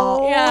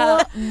 girl.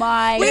 yeah.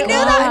 My We God. knew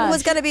that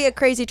was going to be a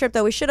crazy trip,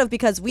 though. We should have,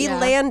 because we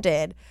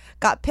landed,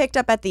 got picked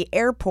up at the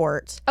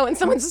airport. Oh, and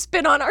someone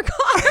spit on our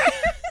car.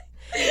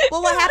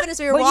 Well, what happened is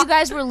we were When you walking.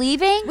 guys were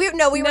leaving? We were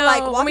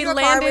like when walking we to the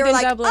car. We landed were in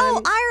like, Dublin.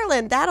 oh,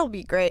 Ireland, that'll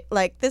be great.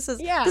 Like this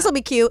will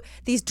be cute.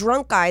 These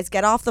drunk guys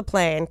get off the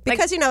plane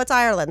because it's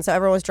Ireland, so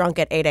everyone's drunk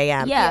at 8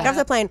 a.m. Yeah. Get off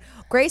the plane.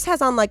 Grace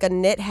has on like a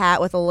knit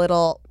hat with a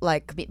little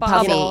like Puffy,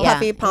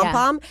 puffy pom yeah.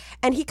 pom,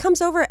 and he comes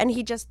over and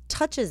he just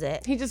touches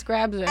it. He just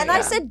grabs her. And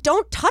I said,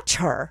 don't touch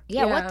her.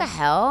 Yeah, what the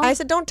hell? I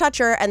said, don't touch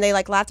her, and they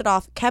like laughed it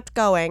off, kept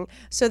going.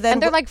 So then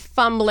And they're like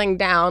fumbling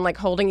down, like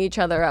holding each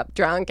other up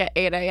drunk at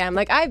 8 a.m.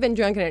 Like, I've been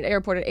drunk in an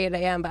airport at 8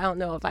 a.m., but I don't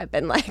know if I've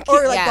been like.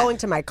 or like Yeah. going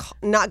to my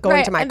not going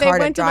Right, to my and they car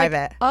to went drive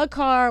like, it. a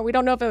car. We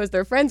don't know if it was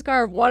their friend's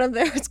car or one of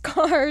their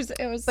cars.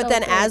 It was But so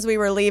then cool. as we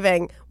were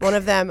leaving, one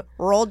of them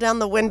rolled down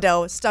the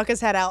window, stuck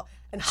his head out,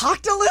 and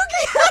hocked a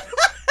loogie at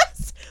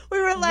us. We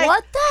were like,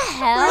 what the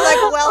hell? we were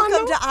like,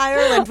 welcome to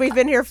Ireland. We've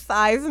been here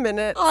 5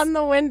 minutes. on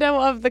the window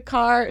of the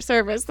car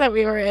service that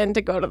we were in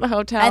to go to the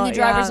hotel. And the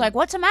driver's yeah. like,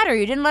 "What's the matter?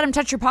 You didn't let him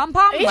touch your pom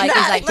pom?" Like,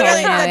 he's like,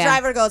 Literally, "Totally, the yeah."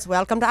 driver goes,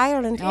 welcome to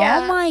Ireland. Oh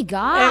my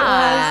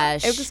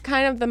gosh! It was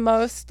kind of the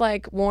most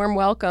like warm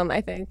welcome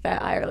I think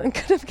that Ireland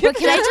could have given. But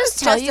can I just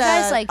tell you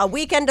guys, like, a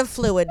weekend of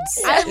fluids.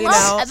 I you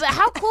love. know? But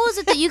how cool is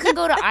it that you can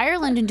go to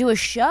Ireland and do a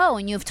show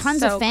and you have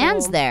tons So of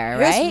fans cool. there,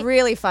 It right? was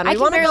really fun. I We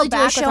can want to barely go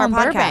do a back show with our in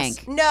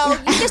podcast. Burbank. No,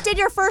 you just did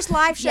your first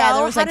live show. Yeah,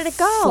 there was How like did it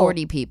go?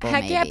 40 people.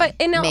 Heck maybe. yeah, but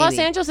in Los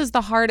Maybe. Angeles is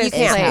the hardest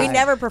You can't. place. We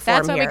never perform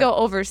That's why here. we go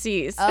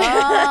overseas.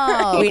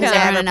 Oh, We because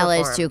never everyone in LA is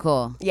perform. too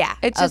cool. Yeah.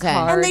 It's just Okay.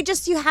 hard.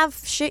 And you have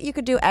shit you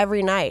could do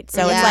every night.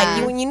 So it's Yeah.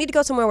 like you need to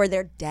go somewhere where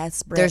they're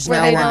desperate There's for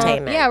no Where they one. don't-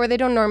 entertainment. Yeah, where they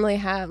don't normally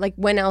have. Like,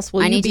 when else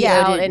will I you need to be go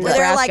out to- in Where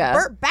they're like,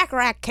 Nebraska? Burt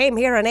Bacharach came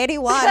here in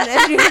 81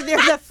 and you're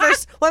the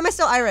first. Why am I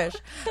still Irish?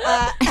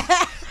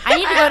 I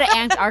need to go to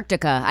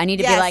Antarctica. I need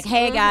to be Yes. like,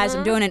 hey guys,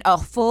 I'm doing a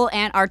full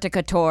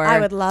Antarctica tour. I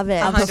would love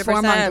it. I'll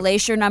perform on 100%.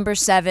 Glacier number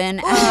 7.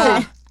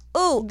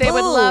 Ooh, They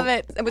would ooh. love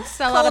it. It would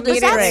sell out Cold as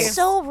immediately. That's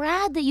so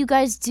rad that you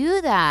guys do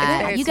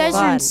that. It is. You guys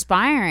Fun. are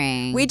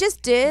inspiring. We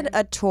just did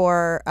a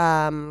tour.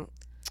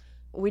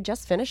 We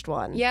just finished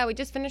one. Yeah, we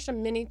just finished a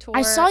mini tour.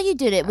 I saw you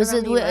did it. Was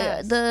it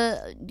around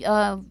the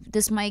US.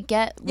 This Might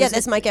Get? Yeah, was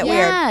This it- Might Get Weird.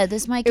 Yeah,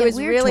 This Might It Get was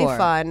Weird really tour.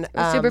 fun. It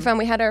was super fun.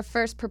 We had our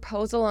first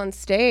proposal on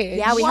stage.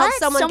 Yeah, we What? helped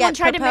someone get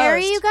tried to marry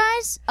proposed. you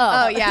guys?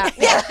 Oh, yeah.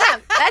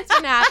 That's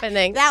been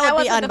happening. That would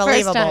be wasn't the first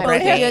unbelievable, time. Both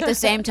of right? you at the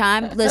same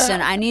time?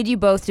 Listen, I need you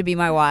both to be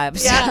my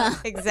wives. Yeah,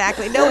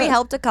 exactly. No, we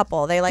helped a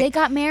couple. They They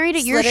got married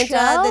at your slid into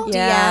show? the DMs,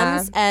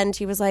 Yeah. and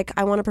he was like,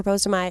 "I want to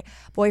propose to my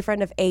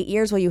boyfriend of 8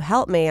 years. Will you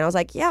help me?" And I was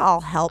like, "Yeah,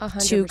 I'll help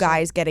 2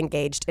 guys get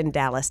engaged in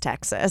Dallas,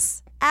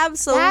 Texas."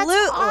 Absolutely.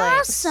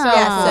 awesome.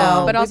 Yeah,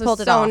 so But we also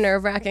pulled it so off.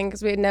 nerve wracking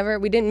because we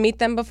didn't meet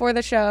them before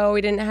the show.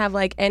 We didn't have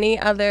like any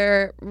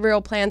other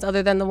real plans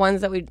other than the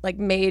ones that we like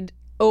made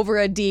over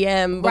a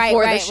DM Right,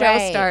 before right, the show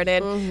right.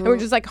 started. And we're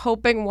just like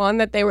hoping, 1,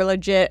 that they were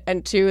legit,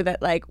 and 2,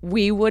 that like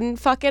we wouldn't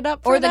fuck it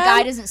up for Or the them.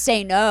 guy doesn't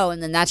say no,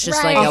 and then that's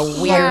just Right. like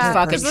a weird 100%.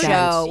 fucking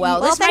show.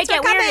 Well, this might thanks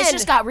for get weird. This coming.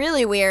 just got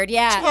really weird.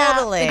 Yeah.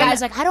 Totally. The guy's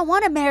like, I don't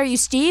want to marry you,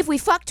 Steve. We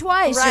fucked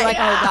twice. You're like,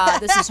 oh God,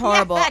 this is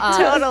horrible.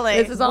 Totally.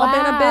 This has all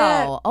been a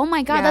bit. Oh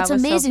my God, Yeah, that's it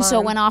was so amazing. So it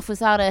fun. went off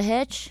without a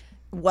hitch?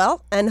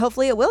 Well, and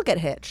hopefully it will get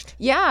hitched.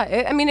 Yeah,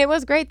 it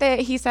was great that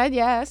he said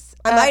yes.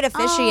 I might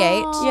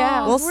officiate.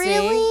 Yeah. We'll see.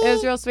 It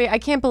was real sweet. I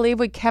can't believe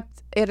we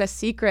kept it a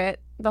secret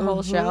the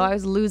whole show. I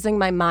was losing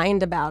my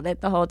mind about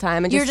it the whole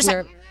time. And You're just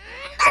like,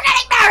 they're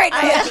getting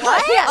married.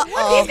 What?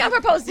 Yeah. He's gonna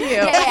propose to you.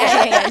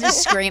 Yeah.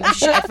 Just scream.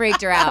 I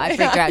freaked her out. She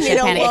had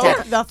a panic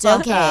attack. It's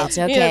okay. It's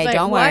okay. like,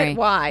 Don't what? worry.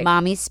 Why?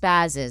 Mommy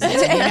spazzes.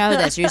 You know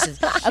this.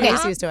 Okay,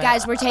 used to it.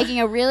 guys, we're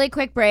taking a really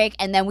quick break,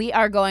 and then we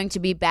are going to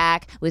be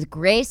back with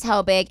Grace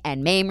Helbig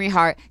and Mamrie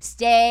Hart.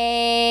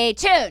 Stay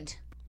tuned.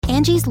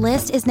 Angie's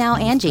List is now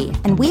Angie,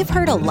 and we've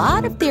heard a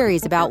lot of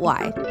theories about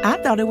why. I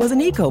thought it was an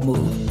eco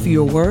move.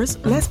 Fewer words,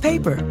 less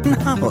paper.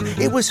 No,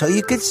 it was so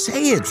you could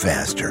say it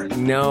faster.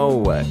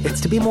 No,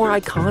 it's to be more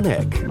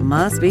iconic.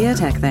 Must be a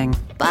tech thing.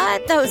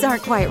 But those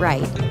aren't quite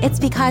right. It's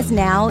because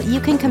now you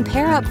can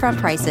compare upfront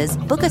prices,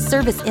 book a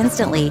service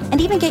instantly,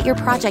 and even get your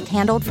project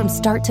handled from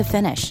start to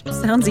finish.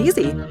 Sounds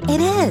easy.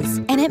 It is,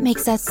 and it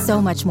makes us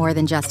so much more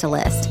than just a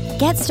list.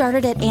 Get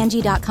started at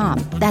Angie.com.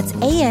 That's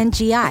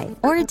ANGI,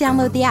 or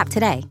download the app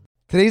today.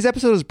 Today's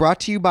episode is brought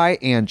to you by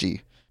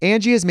Angie.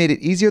 Angie has made it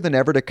easier than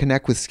ever to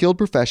connect with skilled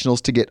professionals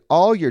to get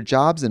all your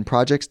jobs and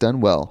projects done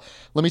well.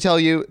 Let me tell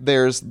you,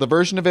 there's the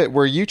version of it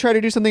where you try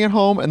to do something at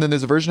home, and then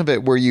there's a version of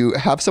it where you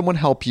have someone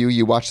help you,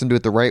 you watch them do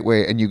it the right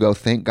way, and you go,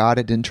 thank God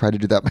I didn't try to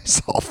do that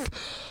myself.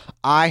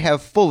 I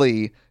have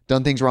fully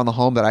done things around the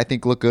home that I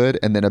think look good,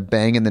 and then a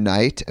bang in the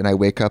night, and I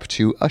wake up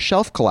to a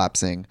shelf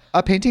collapsing,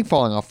 a painting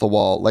falling off the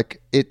wall.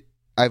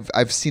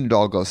 I've seen it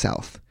all go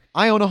south.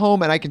 I own a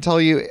home, and I can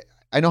tell you,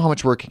 I know how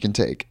much work it can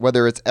take.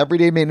 Whether it's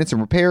everyday maintenance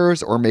and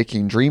repairs or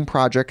making dream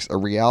projects a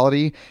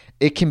reality,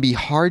 it can be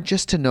hard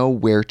just to know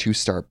where to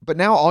start. But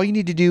now all you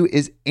need to do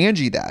is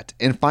Angie that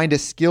and find a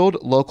skilled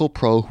local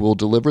pro who will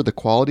deliver the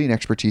quality and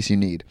expertise you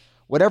need.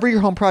 Whatever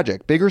your home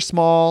project, big or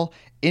small,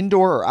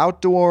 indoor or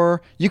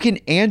outdoor, you can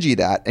Angie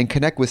that and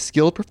connect with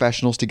skilled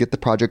professionals to get the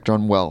project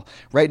done well.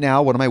 Right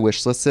now, one of my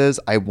wish lists is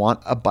I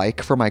want a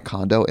bike for my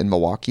condo in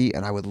Milwaukee,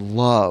 and I would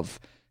love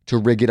to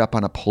rig it up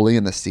on a pulley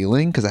in the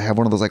ceiling because I have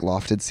one of those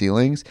lofted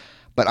ceilings,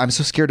 but I'm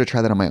so scared to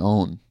try that on my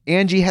own.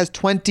 Angie has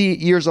 20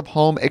 years of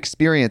home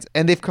experience,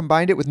 and they've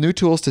combined it with new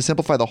tools to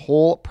simplify the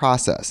whole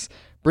process.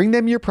 Bring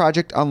them your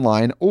project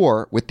online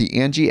or with the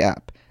Angie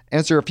app.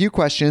 Answer a few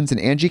questions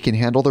and Angie can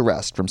handle the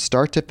rest from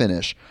start to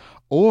finish,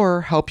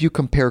 or help you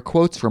compare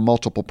quotes from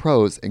multiple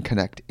pros and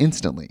connect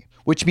instantly,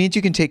 which means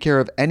you can take care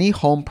of any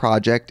home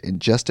project in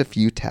just a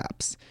few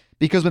taps.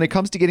 Because when it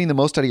comes to getting the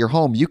most out of your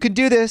home, you can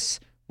do this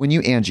when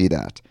you Angie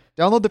that.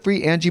 Download the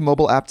free Angie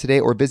mobile app today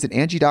or visit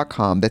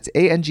Angie.com. That's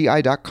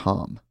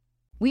ANGI.com.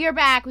 We are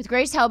back with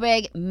Grace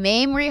Helbig,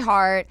 Mamrie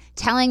Hart,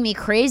 telling me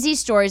crazy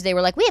stories. They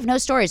were like, we have no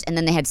stories. And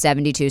then they had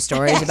 72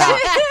 stories about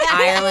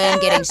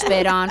Ireland getting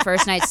spit on,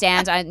 first night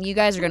stands. You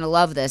guys are going to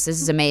love this.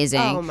 This is amazing.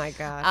 Oh, my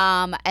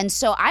gosh. And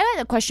so I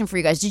had a question for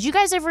you guys. Did you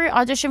guys ever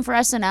audition for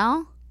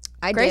SNL?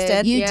 Grace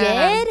did. You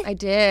did? I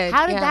did.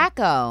 How did that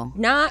go?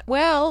 Not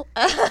well.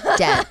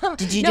 Dead.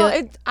 Did you do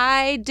it?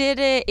 I did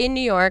it in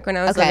New York when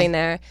I was Okay. living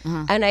there.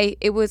 And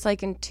it was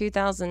like in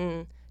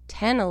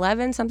 2010,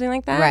 11, something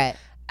like that. Right.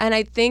 And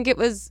I think it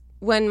was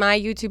when my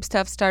YouTube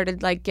stuff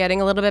started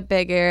getting a little bit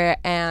bigger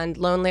and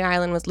Lonely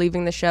Island was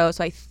leaving the show.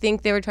 So I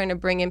think they were trying to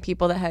bring in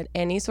people that had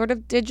any sort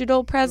of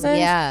digital presence.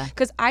 Yeah.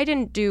 Because I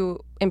didn't do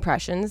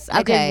impressions.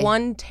 I Okay. did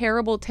one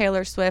terrible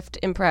Taylor Swift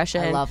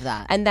impression. I love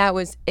that. And that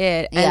was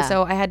it. Yeah. And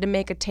so I had to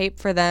make a tape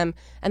for them.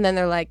 And then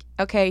they're like,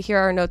 okay, here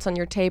are our notes on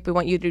your tape. We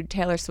want you to do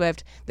Taylor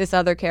Swift, this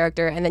other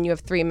character, and then you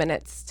have 3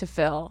 minutes to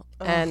fill.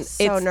 And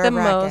so it's the nerve-wracking.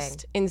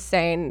 most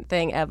insane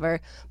thing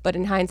ever. But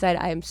in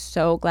hindsight, I am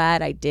so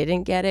glad I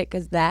didn't get it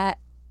because that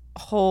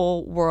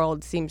whole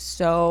world seems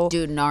so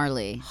Dude,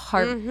 gnarly.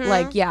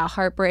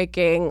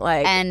 heartbreaking.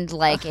 And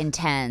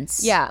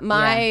intense. Yeah,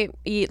 my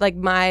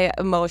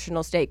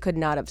emotional state could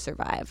not have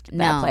survived that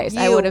No. place.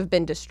 I would have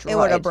been destroyed. It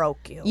would have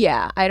broke you.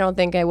 Yeah, I don't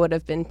think I would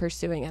have been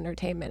pursuing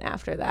entertainment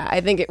after that. I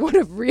think it would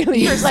have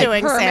really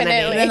Pursuing permanently.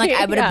 sanity. Then,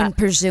 I would have been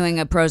pursuing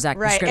a Prozac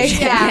Right,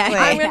 prescription. exactly.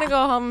 I'm gonna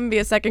go home and be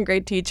a second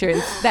grade teacher,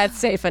 and that's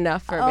safe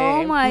enough for me.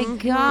 Oh my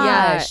gosh.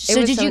 Yeah, it so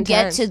was did so you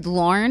intense. get to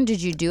Lorne?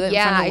 Did you do it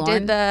Yeah, in front I of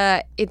did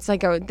Lorne? it's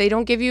like they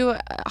don't give you,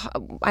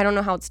 I don't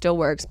know how it still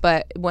works,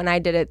 but when I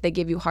did it, they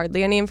give you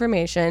hardly any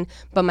information.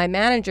 But my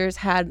managers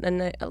had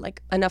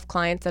enough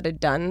clients that had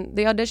done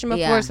the audition before,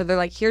 Yeah. so they're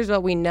like, here's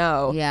what we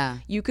know. Yeah.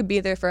 You could be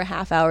there for a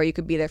half hour, you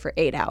could be there for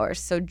 8 hours,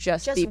 so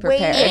just be wait.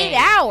 prepared. 8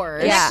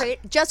 hours? Yeah.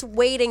 Just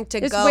waiting to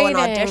Just go and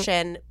waiting.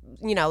 audition,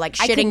 I could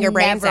shitting your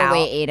brains never out.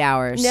 wait 8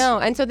 hours. No,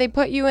 and so they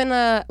put you in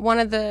one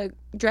of the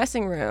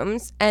dressing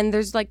rooms, and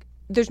there's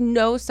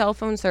no cell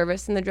phone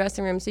service in the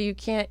dressing room, so you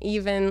can't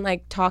even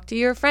talk to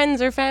your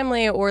friends or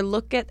family or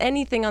look at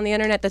anything on the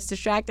internet that's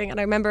distracting. And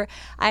I remember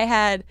I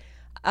had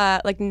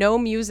no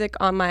music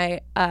on my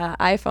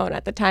iPhone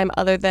at the time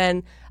other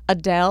than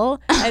Adele.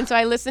 And so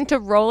I listened to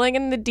Rolling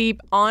in the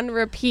Deep on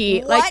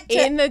repeat, like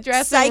in the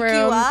dressing psych room.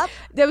 you up?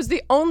 That was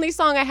the only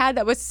song I had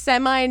that was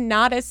semi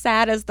not as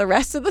sad as the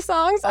rest of the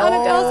songs on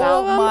Adele's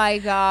album. Oh my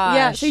gosh.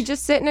 Yeah, so you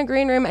just sit in a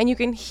green room and you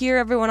can hear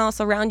everyone else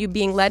around you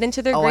being led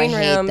into their green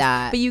I hate rooms.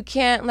 that. But you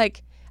can't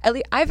like. At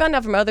least I found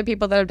out from other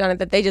people that have done it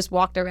that they just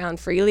walked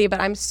around freely,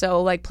 but I'm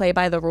so like play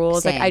by the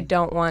rules. Same. Like I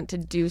don't want to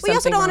do something We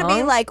also don't want to be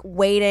wrong. like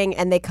waiting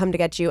and they come to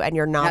get you and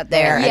you're not Not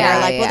there. And Yeah,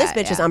 you're like, well, this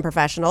yeah, bitch is yeah.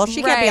 unprofessional.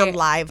 She can't be on Right.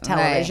 live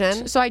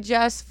television. So I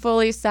just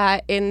fully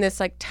sat in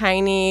this like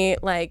tiny,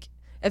 like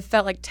it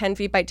felt like 10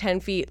 feet by 10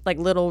 feet, like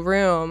little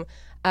room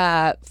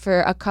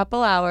for a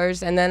couple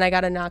hours. And then I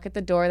got a knock at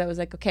the door that was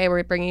like, okay,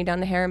 we're bringing you down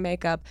to hair and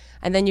makeup.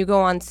 And then you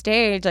go on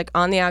stage, like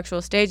on the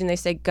actual stage, and they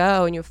say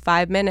go, and you have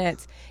 5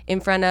 minutes in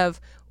front of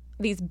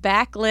these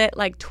backlit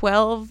like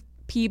 12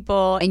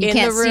 people And you in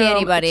can't the room. see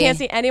anybody. You can't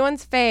see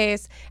anyone's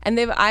face. And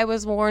I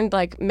was warned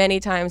like many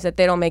times that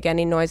they don't make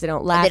any noise. They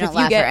don't laugh. They don't If you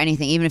laugh get, or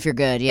anything, even if you're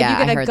good. if Yeah, you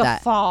get I a heard that.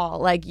 guffaw,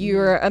 like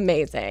you're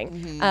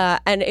amazing.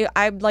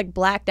 I like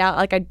blacked out.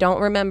 Like I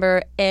don't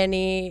remember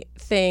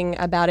anything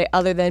about it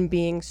other than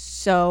being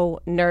so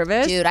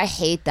nervous. Dude, I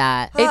hate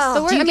that. It's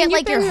the worst. Do you I mean, get you've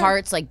like your been-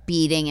 heart's like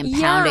beating and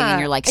pounding and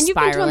you're like and you've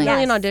been to a spiraling?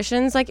 million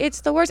auditions. Like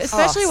it's the worst,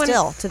 especially when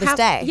still, to this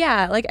day.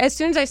 Yeah, like as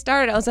soon as I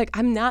started, I was like,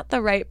 I'm not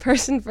the right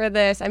person for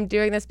this. I'm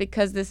doing this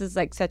because this is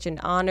like such an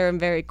honor and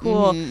very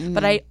cool.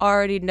 But I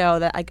already know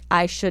that like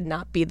I should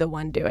not be the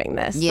one doing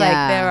this. Yeah.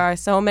 Like there are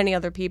so many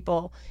other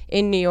people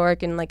in New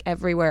York and like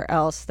everywhere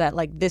else that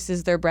like this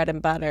is their bread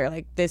and butter.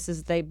 Like this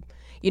is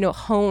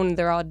hone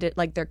their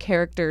like their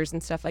characters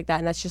and stuff like that,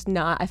 and that's just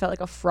not. I felt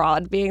like a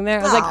fraud being there.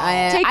 I was like,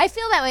 I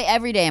feel that way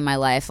every day in my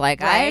life. Like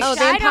the I don't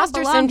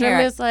imposter belong syndrome here.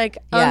 is like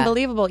Yeah.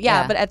 unbelievable.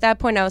 Yeah, Yeah. but at that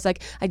point I was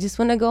like, I just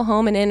want to go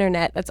home and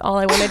internet. That's all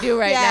I want to do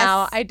right Yes.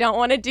 now. I don't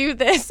want to do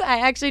this. I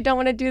actually don't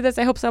want to do this.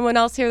 I hope someone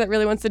else here that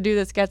really wants to do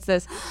this gets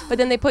this. But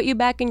then they put you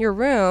back in your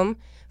room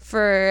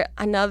for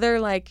another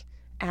like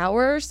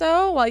hour or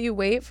so while you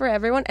wait for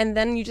everyone, and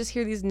then you just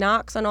hear these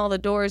knocks on all the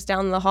doors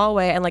down the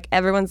hallway, and like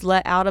everyone's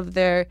let out of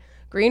their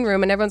green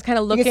room and everyone's kind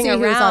of looking see who's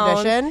around.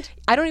 auditioned?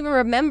 I don't even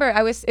remember.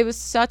 It was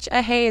such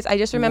a haze. I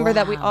just remember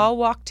that we all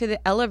walked to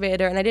the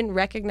elevator and I didn't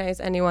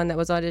recognize anyone that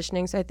was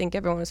auditioning, so I think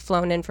everyone was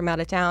flown in from out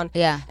of town.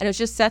 Yeah. And it was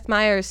just Seth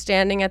Meyers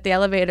standing at the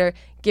elevator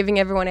giving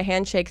everyone a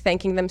handshake,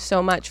 thanking them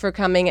so much for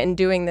coming and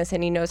doing this,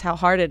 and he knows how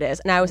hard it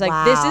is. And I was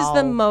like, this is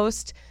the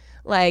most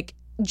like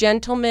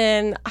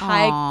gentleman,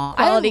 high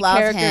quality I love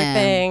character him.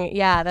 thing.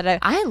 Yeah, that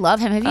I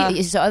love him. Have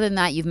you? So other than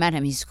that, you've met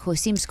him. He's cool. He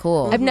seems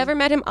cool. I've never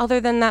met him other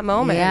than that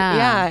moment.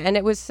 Yeah. And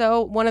it was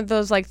so one of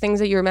those like things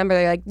that you remember.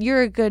 They're like,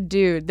 you're a good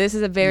dude. This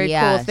is a very cool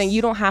Yes. thing.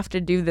 You don't have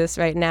to do this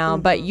right now,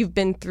 but you've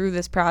been through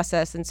this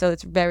process, and so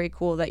it's very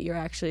cool that you're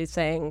actually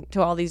saying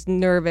to all these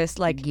nervous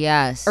like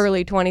Yes.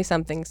 early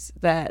 20-somethings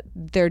that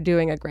they're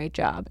doing a great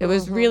job. It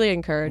was really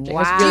encouraging. It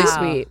was Wow. really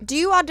sweet. Do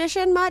you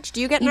audition much? Do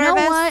you get You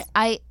nervous? know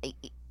what?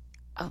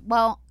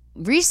 Well,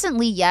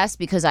 recently, yes,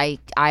 because I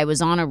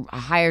was on a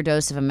higher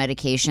dose of a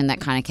medication that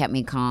kind of kept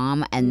me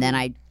calm, and then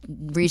I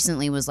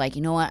recently was like,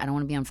 you know what? I don't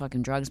want to be on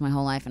fucking drugs my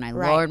whole life, and I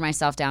lowered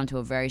myself down to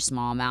a very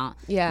small amount,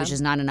 which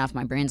is not enough.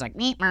 My brain's like,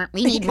 we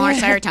need more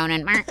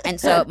serotonin, and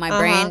so my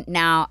brain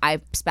now I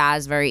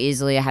spaz very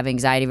easily. I have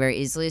anxiety very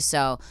easily,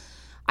 so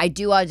I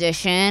do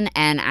audition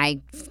and I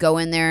go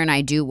in there and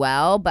I do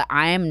well, but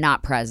I am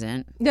not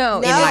present. No,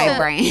 in my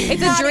brain.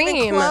 It's Not a dream.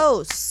 even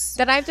close.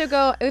 That I have to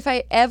go, if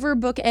I ever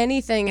book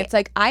anything, it's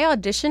like, I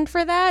auditioned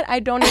for that? I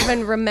don't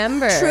even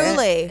remember.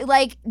 Truly.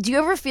 Like, do you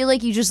ever feel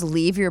like you just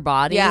leave your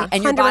body? Yeah,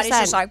 and your body's 100%.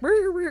 just like,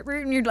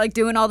 and you're like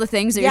doing all the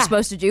things that you're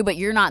supposed to do, but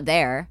you're not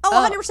there.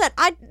 Oh, 100%.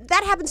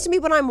 That happens to me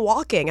when I'm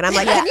walking, and I'm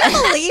like, can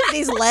you believe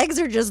these legs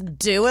are just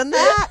doing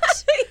that?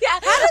 How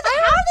are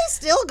they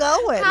still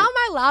going? How am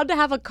I allowed to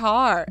have a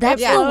car?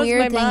 That's It the blows weird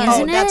my thing, mind.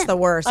 isn't it? That's the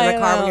worst in I a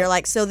car when know. you're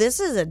like, so this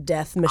is a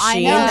death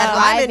machine know, that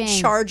I'm in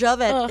driving. charge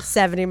of at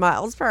 70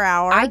 miles per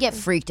hour. I get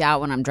freaked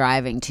out when I'm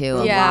driving too.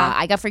 A Yeah. lot.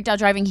 I got freaked out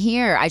driving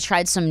here. I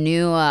tried some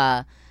new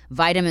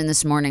vitamin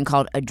this morning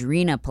called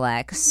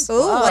Adrenaplex. Ooh,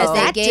 what does that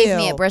that they gave do?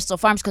 me at Bristol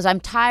Farms because I'm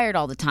tired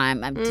all the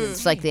time.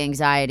 It's like the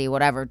anxiety,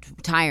 whatever,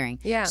 tiring.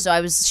 Yeah. So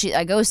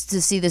I go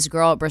to see this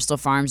girl at Bristol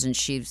Farms, and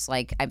she's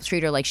like, I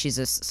treat her like she's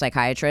a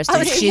psychiatrist,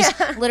 and she's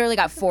literally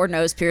got 4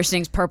 nose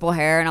piercings, purple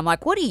hair, and I'm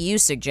like, what do you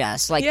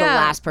suggest? Like the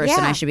last person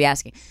I should be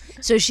asking.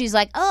 So she's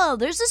like, oh,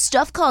 there's this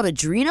stuff called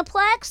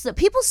Adrenaplex that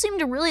people seem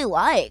to really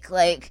like.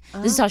 Like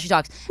this is how she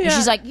talks, and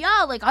she's like,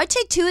 yeah, like I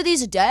take 2 of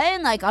these a day,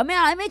 and like I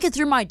make it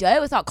through my day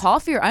without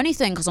coffee or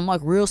anything because I'm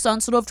like real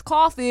sensitive to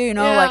coffee, you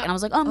know. Yeah. Like, and I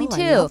was like, oh, me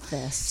too. I love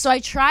this. So I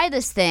try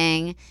this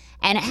thing,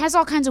 and it has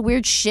all kinds of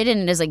weird shit in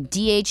it. There's like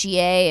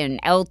DHEA and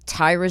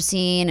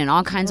L-tyrosine and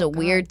all kinds of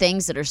weird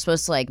things that are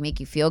supposed to like make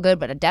you feel good.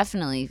 But I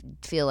definitely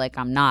feel like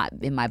I'm not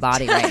in my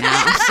body right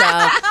now. So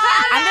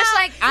I'm just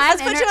like,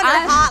 Let's put you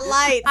under hot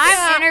lights.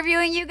 I'm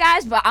interviewing you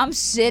guys, but I'm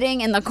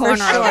sitting in the corner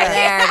sure. over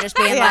there, just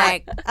being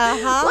like, Look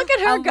at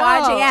her I'm go.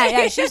 watching.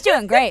 Yeah, she's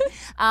doing great.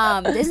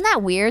 Isn't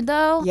that weird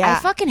though? Yeah. I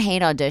fucking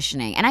hate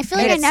auditioning, and I feel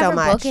Hate like I it so never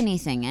much. book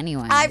anything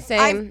anyway. I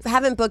Same.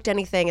 haven't booked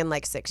anything in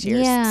like 6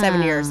 years, Yeah.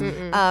 7 years,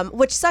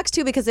 which sucks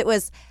too because it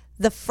was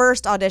the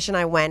first audition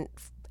I went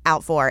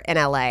out for in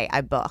LA.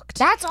 I booked.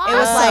 That's awesome.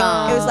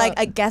 It was like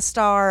a guest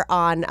star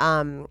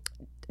on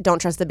Don't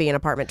Trust the Bee in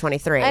Apartment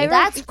 23.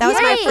 That's That was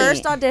my great.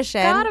 first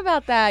audition. Forgot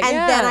about that. And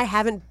yeah. then I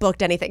haven't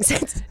booked anything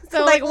since.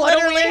 So like what a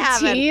literally weird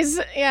haven't. tease.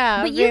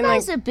 Yeah. But you being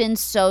guys like, have been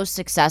so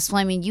successful.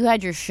 I mean, you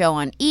had your show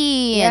on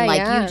E, and Yeah, like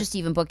yeah. you just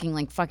even booking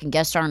like fucking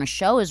guest star on a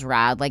show is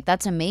rad. Like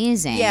that's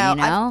amazing. Yeah, you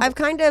know. I've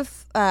kind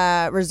of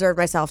reserved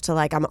myself to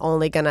like I'm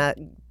only gonna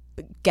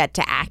get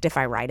to act if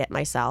I write it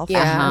myself.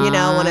 Yeah. You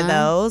know, one of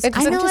those.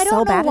 It's- I I'm know. just I so don't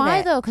know bad at why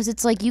it. though, because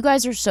it's like you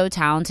guys are so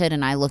talented,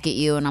 and I look at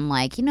you and I'm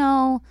like, you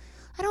know,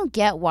 I don't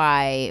get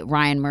why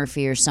Ryan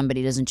Murphy or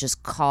somebody doesn't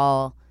just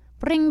call.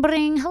 Bring,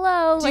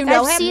 hello. Do you Like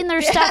know I've him? seen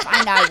their stuff,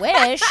 and I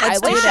wish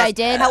I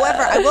did.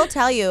 However, I will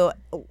tell you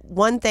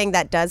one thing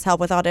that does help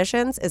with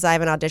auditions is I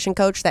have an audition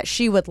coach that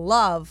she would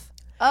love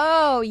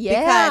oh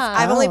yeah.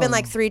 because I've only been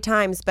like 3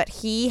 times, but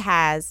he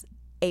has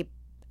a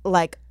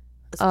like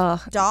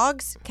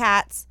dogs,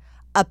 cats,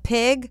 a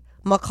pig,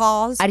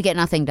 macaws, I'd get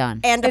nothing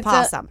done. and a It's a-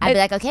 possum. I'd be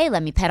like, okay,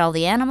 let me pet all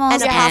the animals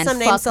And a possum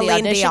named fuck the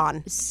Celine audition.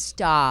 Dion.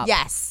 Stop.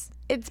 Yes.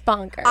 It's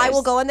bonkers. I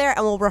will go in there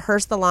and we'll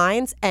rehearse the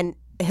lines and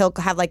he'll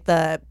have like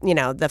the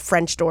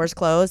French doors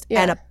closed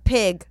Yeah. and a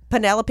pig,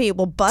 Penelope,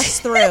 will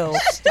bust through.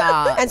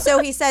 Stop. And so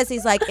he says,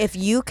 he's like, if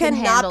you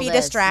cannot handle be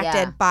this, distracted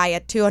yeah. by a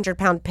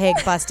 200-pound pig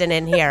busting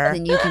in here,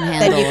 Then you can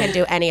handle. then you can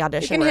do any You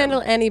audition can room.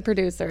 handle any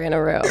producer in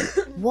a room.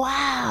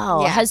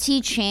 Wow. Yeah. Has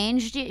he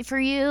changed it for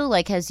you?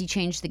 Like, has he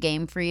changed the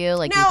game for you?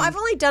 Like, No, you think- I've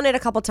only done it a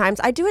couple times.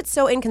 I do it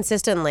so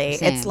inconsistently.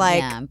 Same. It's like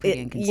Yeah, I'm pretty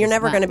you're inconsistent.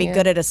 never going to be Yeah.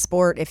 good at a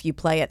sport if you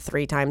play it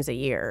 3 times a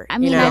year. I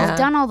mean, you know? I've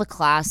done all the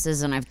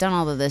classes and I've done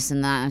all of this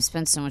and that. I've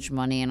spent so much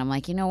money, and I'm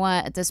like, you know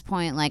what? At this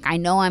point, like, I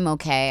know I'm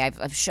okay.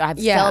 I've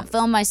Yeah.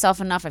 filmed myself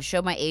enough. I've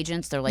showed my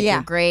agents. They're like, Yeah.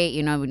 you're great.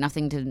 You know,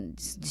 nothing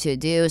to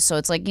do. So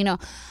it's like, you know,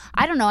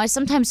 I don't know. I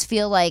sometimes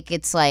feel like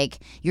it's like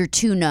you're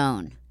too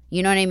known.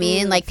 You know what I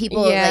mean? Like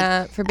people Yeah,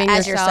 like for being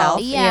as yourself.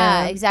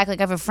 Yeah, exactly. Like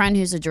I have a friend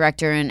who's a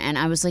director, and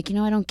I was like, you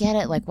know, I don't get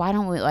it. Like, why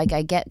don't we, like,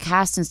 I get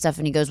cast and stuff,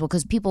 and he goes, well,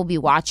 because people will be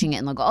watching it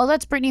and they'll go, oh,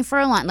 that's Brittany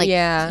Furlan. Like,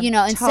 Yeah. you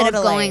know, instead of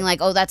Totally. going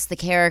like, oh, that's the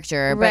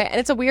character. Right, and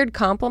it's a weird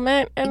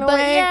compliment in a But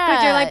way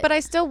because you're yeah. like, but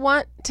I still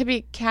want to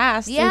be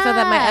cast, and so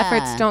that my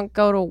efforts Yeah. don't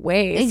go to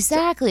waste.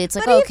 Exactly. It's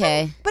like, But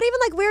okay. But even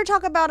like we were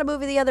talking about a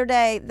movie the other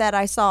day that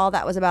I saw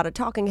that was about a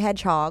talking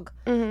hedgehog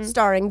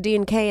starring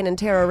Dean Cain and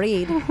Tara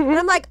Reid. And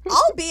I'm like,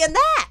 I'll be in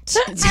that.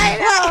 You're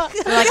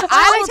like,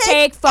 I will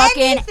take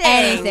fucking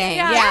anything.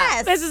 Yeah.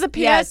 Yes. This is a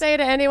Yes. PSA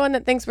to anyone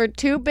that thinks we're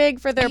too big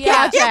for their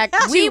Yeah. project.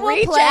 We to will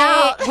reach play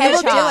out. We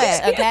will do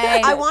hedgehogs, it.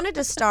 okay? I wanted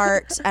to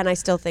start, and I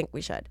still think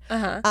we should.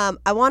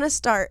 I want to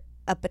start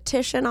a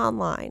petition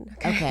online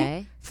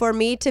Okay. for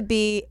me to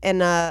be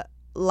in a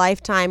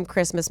Lifetime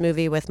Christmas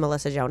movie with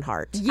Melissa Joan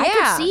Hart. I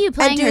could see you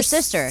playing and do your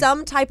sister.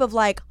 some type of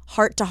like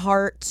heart to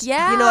heart.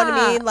 Yeah. You know what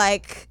I mean?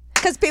 Like,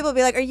 because people would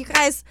be like, are you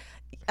guys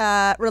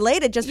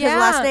related just because of the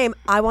last Yeah. name?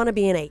 I want to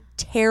be in a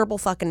terrible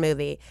fucking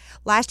movie.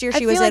 Last year I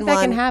she was feel like in that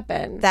one can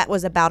happen. that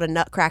was about a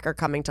nutcracker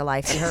coming to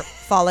life and her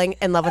falling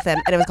in love with him,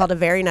 and it was called A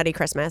Very Nutty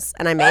Christmas.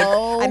 And I made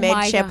Oh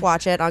my Chip God.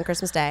 watch it on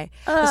Christmas Day.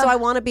 So I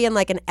want to be in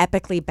like an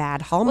epically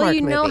bad Hallmark Well,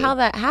 you know movie. how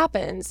that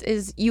happens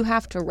is you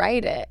have to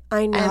write it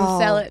I know.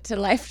 and sell it to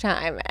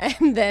Lifetime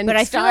and then But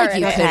I feel star like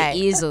you in it. could Okay.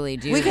 easily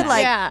do we that. could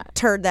like Yeah.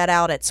 turd that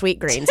out at Sweet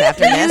Greens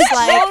after this.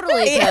 Like,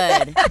 Totally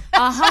could.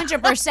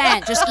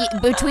 100%. Just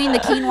eat between the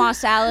quinoa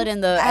salad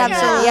and the yeah,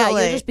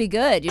 Absolutely. you'll just be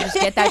good. You just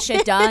get that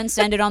shit done,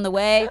 send it on the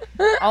way,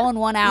 all in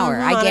 1 hour.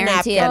 Mhm, I on a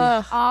guarantee it.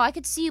 napkin. Oh, I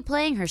could see you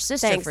playing her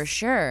sister Thanks. for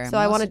sure. So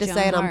I wanted to Melissa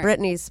say Joan it on Hart.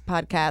 Brittany's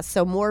podcast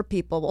so more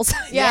people will say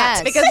Yeah,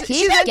 Yes. because Keep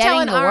she's been getting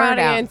telling the our word out.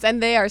 audience,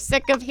 and they are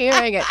sick of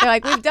hearing it. They're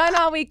like, "We've done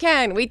all we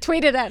can. We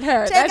tweeted at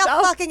her." Take That's a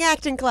all. fucking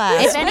acting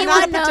class. If Not a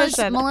anyone knows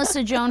petition.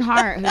 Melissa Joan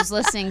Hart who's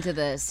listening to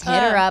this, hit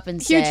her up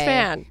and huge say,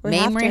 fan. We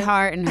have Mamrie to.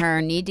 Hart and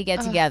her need to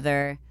get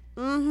together.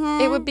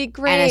 It would be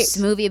great. And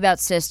a movie about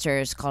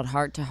sisters called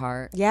Heart to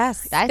Heart.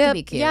 Yes. That could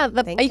be cute. Yeah,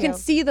 Thank you can you.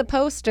 see the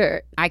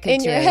poster. I could in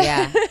too, your head.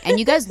 yeah. And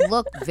you guys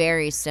look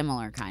very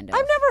similar, kind of.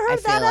 I've never heard I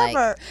feel that like.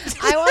 ever.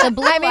 I want The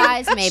blue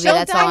eyes, maybe. she'll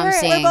That's dye all I'm her-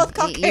 saying. we're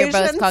both You're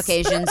both Caucasians.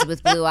 Caucasians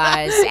with blue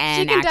eyes She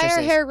and can dye actresses.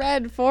 her hair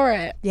red for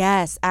it.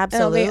 Yes,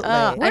 absolutely.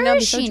 oh, Where I know, is it'd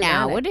be so she now?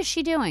 dramatic. What is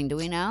she doing? Do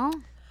we know?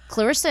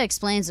 Clarissa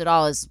Explains It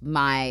All is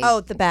my. Oh,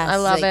 the best. I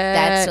love like, it.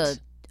 That's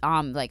a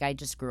like I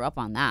just grew up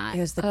on that. It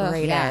was the Ugh,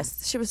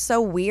 greatest. She was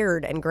so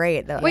weird and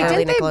great. The Wait,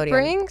 early didn't they Nickelodeon.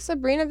 bring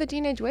Sabrina the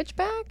Teenage Witch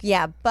back?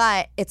 Yeah,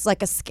 but it's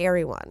like a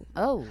scary one.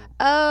 Oh,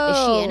 Oh, is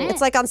she in it?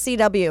 It's like on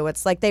CW.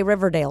 It's like they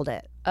Riverdaled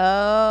it.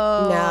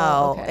 Oh,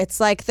 No, okay.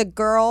 it's like the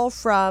girl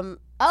from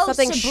Oh,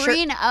 something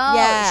Sabrina.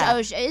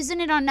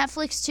 Isn't it on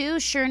Netflix too?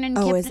 Shernan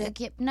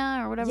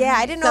Kipna or whatever. Yeah,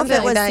 I didn't know if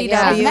it was CW.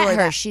 I met or her.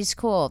 that. She's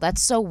cool.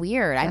 That's so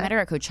weird. I met her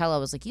at Coachella. I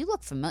was like, you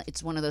look familiar.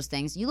 It's one of those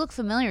things. You look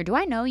familiar. Do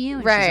I know you?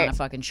 And she's on a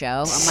fucking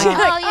show. I'm like,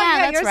 oh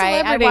yeah, that's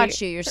right. I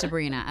watched you. You're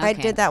Sabrina. Okay. I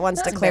did that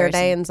once to Claire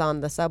Danes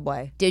on the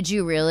subway. Did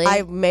you really?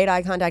 I made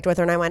eye contact with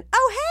her and I went,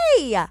 oh,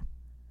 hey,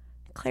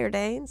 Claire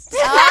Danes.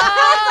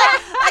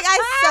 I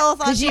so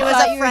thought she was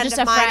a friend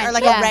of mine or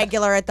like a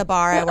regular at the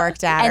bar I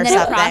worked at and or then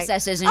something. it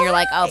processes and you're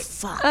like, oh,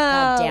 fuck.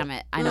 God damn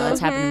it. I know that's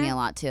happened to me a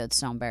lot too. It's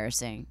so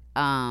embarrassing.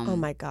 Oh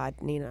my God,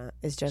 Nina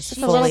is just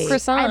a little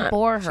croissant. I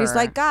bore her. She's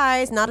like,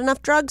 guys, not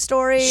enough drug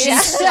stories.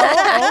 She's so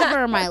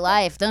over my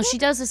life. She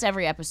does this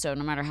every episode,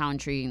 no matter how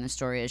intriguing the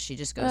story is. She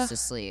just goes to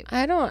sleep.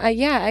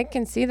 I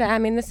can see that. I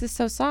mean, this is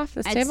so soft.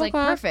 This tablecloth. It's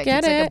like perfect. Get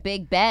it's it. like a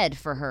big bed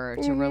for her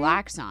to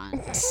relax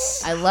on.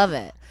 I love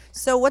it.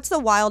 So what's the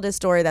wildest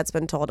story that's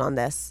been told on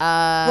this?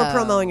 We're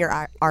promoting your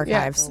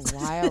archives. The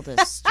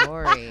wildest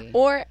story.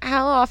 Or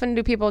how often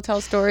do people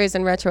tell stories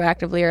and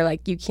retroactively are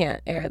like, you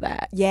can't air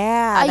that?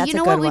 Yeah, that's you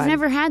know a good what? We've one.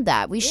 never had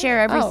that. We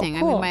share everything.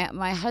 Cool. I mean,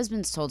 my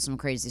husband's told some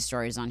crazy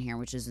stories on here,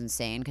 which is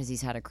insane because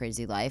he's had a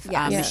crazy life.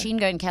 Yeah. Machine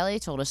Gun Kelly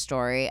told a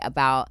story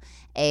about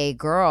a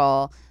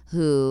girl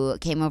who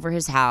came over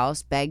his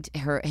house, begged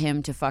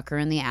him to fuck her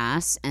in the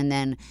ass, and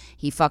then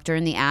he fucked her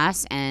in the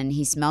ass, and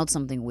he smelled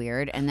something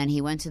weird, and then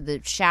he went to the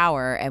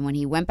shower, and when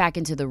he went back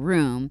into the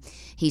room,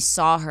 he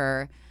saw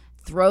her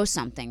throw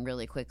something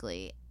really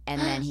quickly, and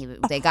then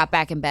they got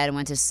back in bed and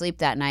went to sleep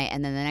that night,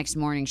 and then the next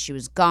morning she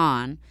was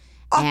gone.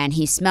 And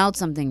he smelled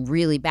something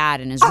really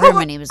bad in his room,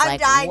 and he was like,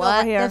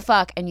 what the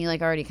fuck? And you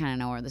like already kind of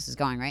know where this is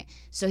going, right?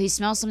 So he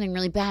smells something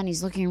really bad, and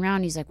he's looking around,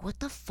 and he's like, what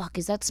the fuck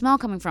is that smell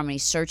coming from? And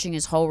he's searching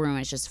his whole room, and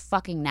it's just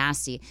fucking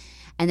nasty.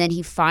 And then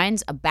he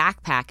finds a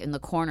backpack in the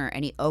corner,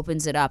 and he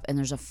opens it up, and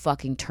there's a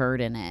fucking turd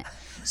in it.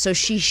 So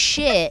she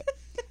shit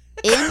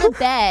in the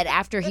bed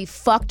after he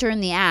fucked her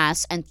in the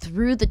ass and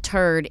threw the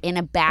turd in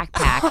a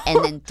backpack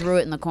and then threw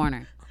it in the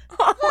corner.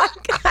 Oh my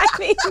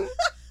God.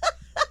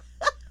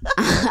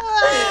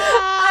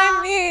 I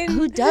mean,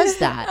 who does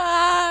that?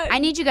 I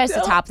need you guys to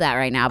top that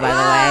right now, by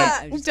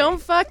the way. Don't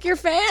fuck your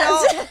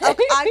fans.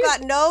 I've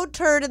got no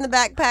turd in the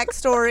backpack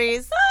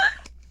stories.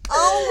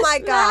 Oh my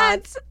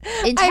God.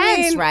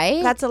 Intense,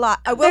 right? That's a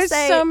lot. I will There's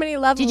say, so many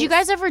levels. Did you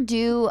guys ever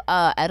do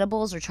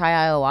edibles or try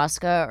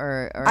ayahuasca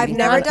or I've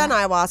never done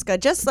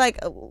ayahuasca, just like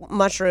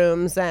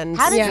mushrooms and.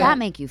 How does that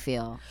make you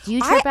feel? Do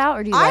you trip out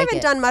or do you like it? I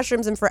haven't done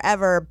mushrooms in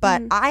forever,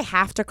 but I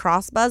have to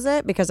cross buzz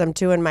it because I'm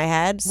too in my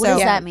head. What does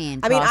that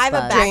mean? I mean, I have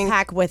a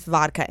backpack with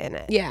vodka in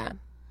it. Yeah.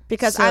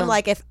 Because I'm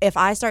like, if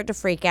I start to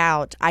freak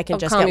out, I can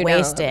just get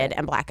wasted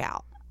and black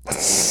out.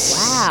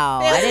 Wow,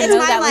 I didn't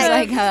know that was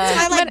like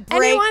a. But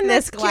anyone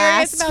that's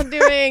curious about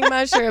doing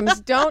mushrooms,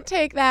 don't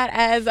take that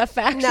as a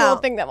factual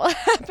thing that will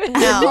happen.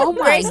 No, Oh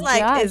my Grace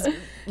God.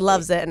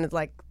 loves it and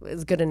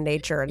is good in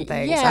nature and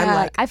things. Yeah. I'm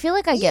like, I feel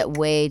like I get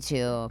way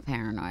too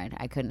paranoid.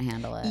 I couldn't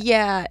handle it.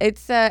 Yeah,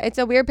 it's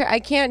a weird. I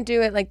can't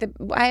do it. Like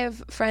I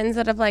have friends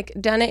that have like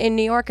done it in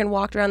New York and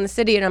walked around the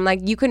city, and I'm like,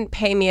 you couldn't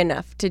pay me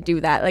enough to do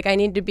that. Like I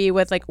need to be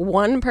with like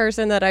one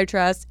person that I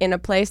trust in a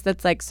place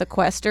that's like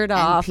sequestered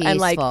off and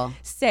like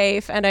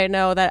safe, and I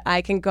know that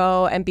I can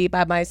go and be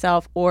by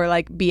myself or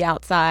like be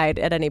outside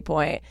at any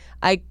point.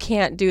 I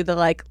can't do the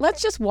like,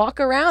 let's just walk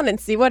around and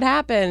see what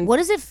happens. What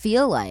does it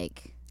feel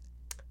like?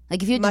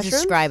 Like if you had to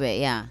describe it,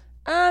 yeah.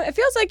 It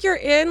feels like you're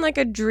in like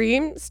a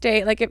dream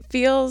state. Like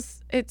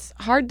it's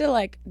hard to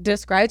like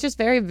describe. It's just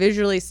very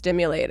visually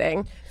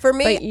stimulating. For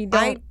me,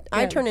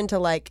 I turn into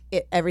like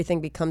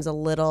everything becomes a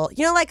little,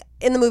 like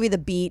in the movie The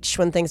Beach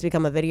when things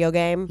become a video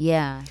game.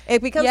 Yeah.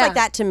 It becomes like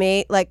that to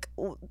me. Like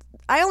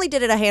I only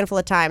did it a handful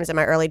of times in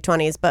my early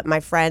 20s, but my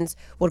friends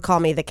would call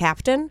me the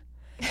captain.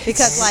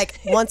 Because like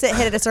once it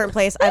hit at a certain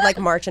place, I'd like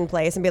march in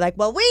place and be like,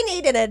 "Well, we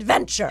need an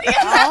adventure."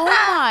 Oh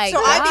my so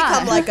God! I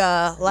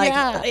become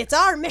like it's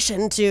our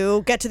mission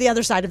to get to the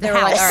other side of the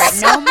house. Like, all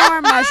right, no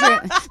more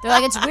mushrooms. They're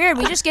like, it's weird.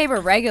 We just gave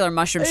her regular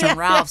mushrooms from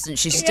Ralph's, and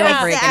she's still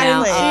freaking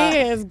out. She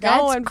is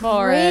going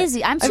for it.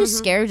 Crazy. I'm too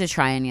scared to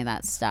try any of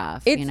that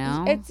stuff.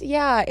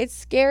 It's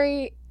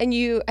scary. And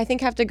you, I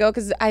think, have to go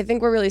because I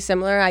think we're really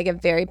similar. I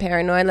get very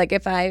paranoid. Like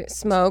if I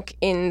smoke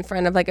in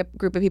front of like a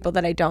group of people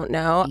that I don't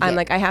know, I'm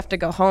like, I have to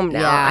go home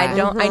now.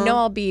 Yeah. I know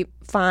I'll be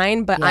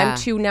fine, but I'm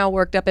too now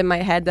worked up in my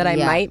head that I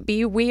might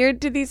be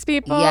weird to these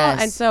people.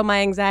 Yes. And so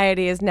my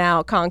anxiety is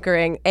now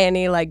conquering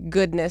any like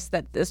goodness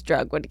that this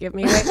drug would give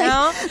me right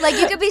now. Like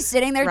you could be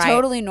sitting there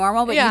totally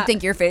normal, but you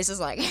think your face is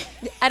like,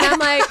 and I'm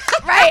like,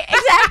 right,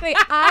 exactly.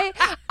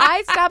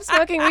 I stopped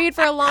smoking weed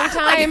for a long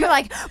time. You're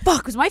like,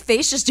 fuck, was my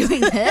face just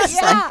doing this?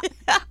 Yeah.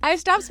 I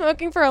stopped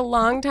smoking for a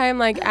long time,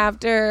 like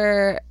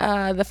after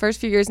the first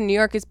few years in New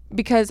York, is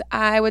because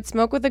I would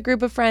smoke with a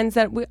group of friends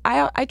that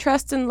I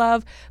trust and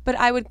love, but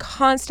I would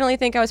constantly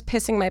think I was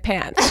pissing my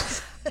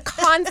pants.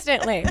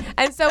 constantly.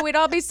 And so we'd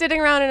all be sitting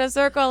around in a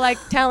circle, like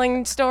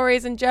telling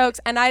stories and jokes,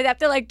 and I'd have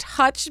to like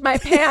touch my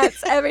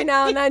pants every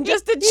now and then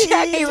just to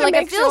check You're to like,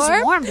 make it feels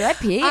sure. warm. Did I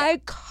pee?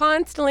 I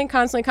constantly,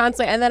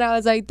 and then I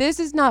was like, this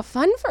is not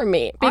fun for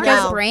me Aren't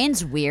because our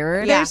brains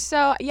weird? they're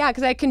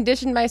because I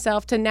conditioned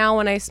myself to now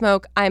when I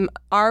smoke, I'm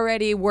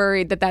already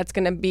worried that that's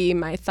going to be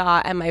my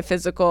thought and my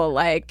physical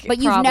like. But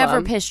you've problem.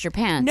 never pissed your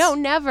pants. No,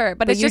 never.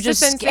 But it's you're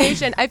just a just scared.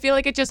 sensation. I feel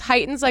like it just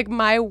heightens like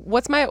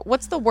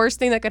what's the worst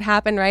thing that could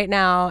happen right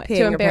now Peeing to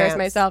your embarrass pants.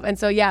 myself. And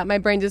so my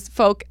brain just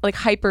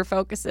hyper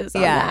focuses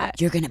on that.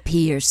 You're gonna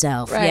pee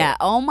yourself. Right. Yeah.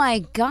 Oh my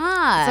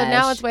god. So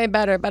now it's way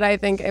better, but I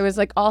think it was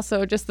like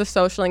also just the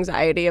social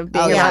anxiety of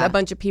being Oh, yeah. around a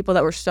bunch of people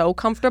that were so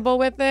comfortable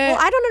with it. Well,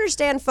 I don't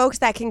understand folks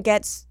that can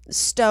get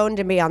stoned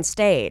and be on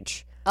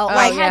stage. Oh,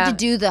 I had yeah. to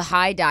do the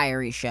High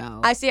Diary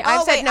show. I see.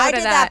 I've said no I to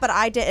did that, but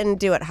I didn't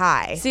do it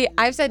high. See,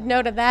 I've said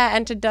no to that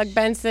and to Doug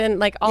Benson,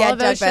 like all yeah, of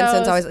those Doug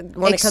Benson's shows. always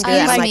want to come do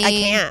that. I'm like, I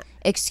can't.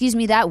 Excuse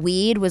me, that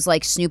weed was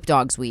like Snoop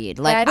Dogg's weed.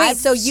 Like, That I is-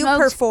 So you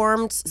smoked,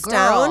 performed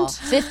girl,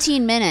 stoned?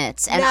 15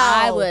 minutes, and No,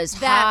 I was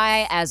that-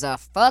 high as a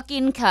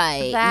fucking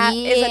kite. That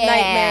is a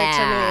nightmare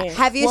to me.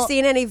 Have you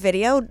seen any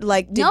video?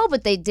 Like, No,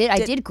 but they did. I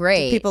did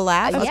great. Did people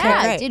laugh? Okay, Yeah,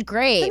 I great. did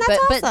great. Then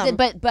that's but awesome.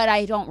 but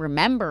I don't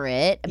remember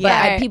it. But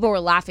Yeah. people were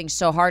laughing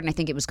so hard, and I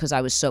think it was because I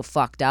was so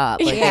fucked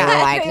up. Like Yeah. they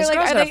were like, They're "This like,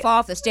 girl's are gonna they- fall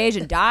off the stage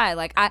and die."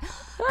 Like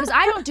because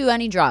I don't do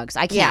any drugs.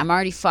 I can't. Yeah. I'm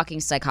already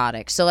fucking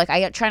psychotic. So like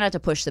I try not to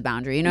push the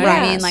boundary. You know what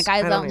I mean? Yes. Like I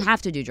I don't don't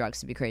have to do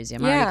drugs to be crazy.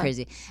 I'm Yeah. already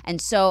crazy. And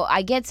so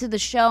I get to the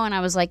show, and I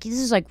was like, "This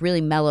is like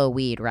really mellow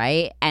weed,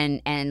 right?" And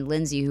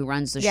Lindsay, who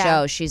runs the Yeah.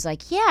 show, she's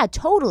like, "Yeah,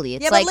 totally."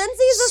 It's Yeah, but like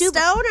Lindsay's a super-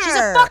 stoner. She's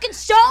a fucking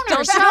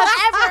stoner. So don't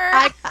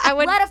ever I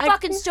would- let a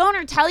fucking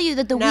stoner tell you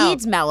that the No.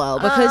 weed's mellow,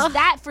 because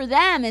that for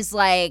them is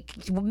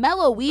like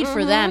mellow weed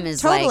for them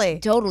is Totally.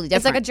 like totally different.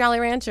 It's like a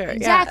Jolly Rancher.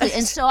 Exactly. Yeah.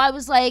 And so I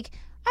was like,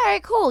 all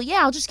right, cool. Yeah,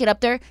 I'll just get up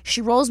there. She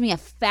rolls me a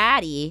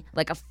fatty,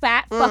 like a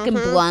fat fucking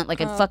blunt,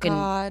 like a fucking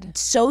God.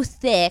 so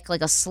thick,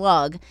 like a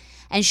slug.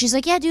 And she's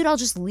like, yeah, dude, I'll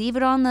just leave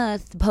it on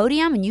the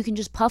podium and you can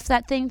just puff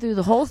that thing through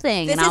the whole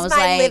thing. This and I is was my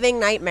like, living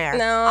nightmare.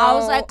 No. I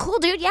was like, cool,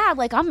 dude. Yeah,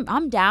 like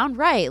I'm down,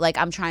 right? Like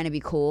I'm trying to be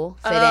cool,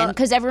 fit in,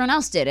 because everyone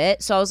else did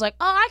it. So I was like,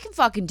 oh, I can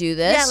fucking do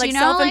this. Yeah, like you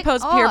know?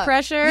 self-imposed peer oh.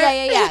 pressure.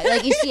 Yeah.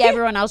 Like you see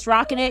everyone else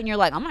rocking it, and you're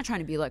like, I'm not trying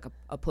to be like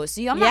a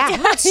pussy. I'm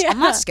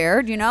not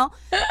scared, you know.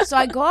 So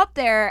I go up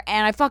there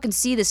and I fucking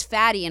see this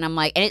fatty, and I'm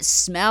like, and it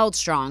smelled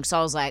strong. So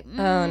I was like,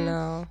 Oh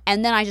no.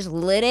 And then I just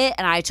lit it,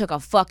 and I took a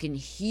fucking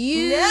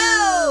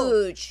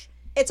huge.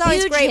 It's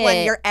always Huge great when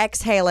hit. you're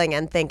exhaling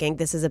and thinking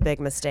this is a big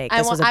mistake.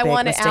 This was a I big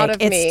want it mistake. out of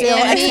it's me. still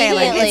Yeah. exhaling.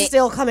 Immediately. It's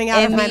still coming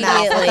out of my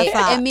mouth. What the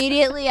fuck?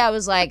 Immediately, I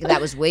was like, that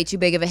was way too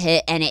big of a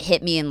hit, and it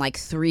hit me in like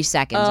 3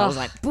 seconds. I was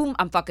like, boom,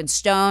 I'm fucking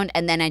stoned,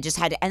 and then I just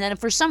had to, and then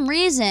for some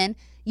reason,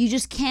 you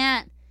just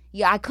can't.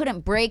 Yeah, I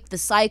couldn't break the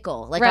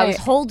cycle. Like I was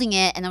Right. holding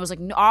it, and it was like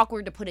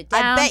awkward to put it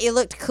down. I bet you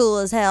looked cool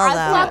as hell, I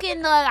though.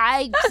 fucking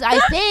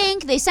I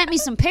think they sent me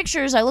some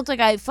pictures. I looked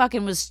like I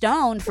fucking was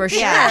stoned for sure.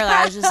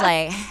 Yeah. I was just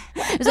like,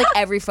 it was like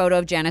every photo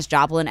of Janis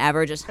Joplin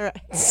ever. Just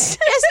just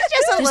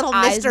a little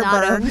eyes Mr.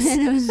 not Burns. open.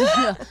 It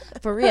was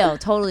for real,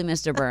 totally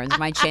Mr. Burns.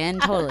 My chin,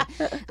 totally.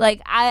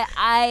 Like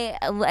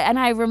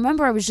I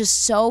remember I was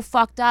just so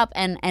fucked up,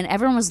 and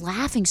everyone was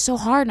laughing so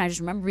hard, and I just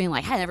remember being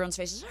like, hey, everyone's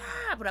faces.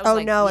 But I was Oh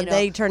like, no, you and know,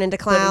 they turn into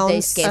but clowns.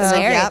 they get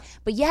scary. Yep.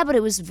 But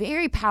it was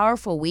very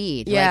powerful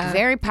weed. Yeah. Like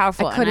very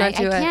powerful. I could and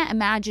not do I it. can't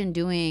imagine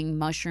doing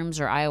mushrooms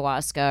or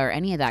ayahuasca or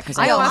any of that because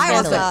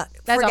Ayahuasca,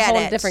 That's forget a whole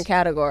it. different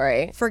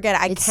category. Forget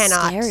it. I It's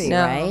cannot. scary,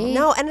 No. right?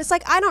 No, and it's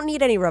like I don't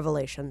need any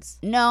revelations.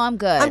 No, I'm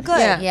good. I'm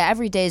good. Yeah,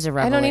 every day's a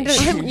I don't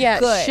revelation. need to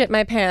Good. shit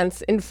my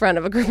pants in front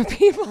of a group of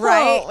people.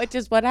 Right. Which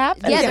is what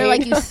happens. Yeah, they're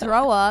like, you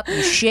throw up,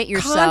 you shit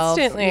yourself.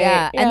 Constantly,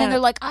 Yeah. And then yeah. they're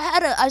like,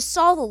 I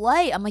saw the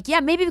light. I'm like, yeah,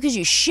 maybe because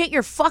you shit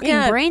your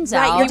fucking brains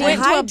right, out. you're You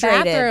went to a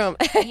dehydrated. bathroom.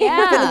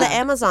 Yeah. Been to the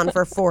Amazon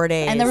for 4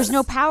 days. And there was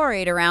no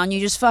Powerade around. You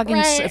just fucking,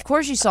 Right. of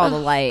course you saw the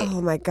light.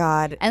 Oh my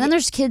god. And then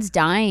there's kids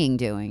dying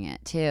doing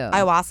it too.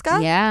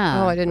 Ayahuasca?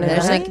 Yeah. Oh, I didn't know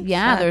There's that. like,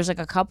 there's like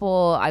a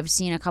couple. I've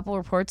seen a couple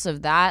reports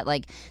of that.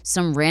 Like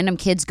some random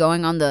kids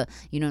going on the,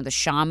 the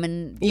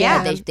shaman.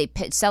 Yeah. They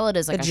sell it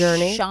as like a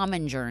journey.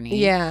 shaman journey.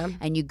 Yeah.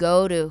 And you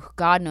go to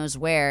God knows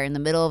where in the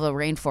middle of a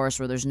rainforest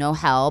where there's no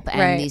help, and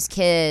Right. these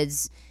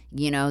kids.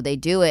 They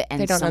do it,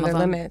 and They don't some know of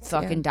their them limits,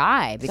 fucking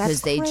die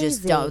because they just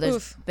crazy. don't.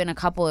 There's been a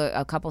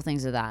couple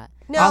things of that.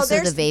 No, also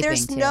there's the vaping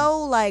there's too. no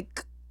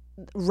like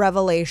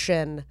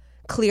revelation,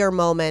 clear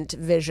moment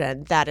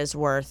vision that is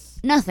worth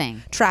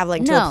Nothing.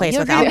 traveling to No, a place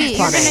you're without gonna you're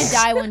plumbing. gonna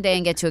die one day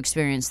and get to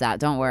experience that.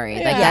 Don't worry.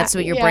 Like Yeah. that's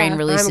what your brain Yeah.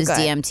 releases I'm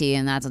good. DMT,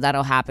 and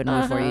that'll happen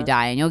before you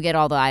die, and you'll get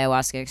all the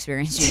ayahuasca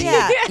experience you need.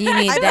 Yeah. You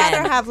need I'd then.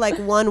 rather have like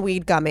one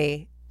weed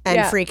gummy and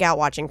Yeah. freak out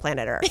watching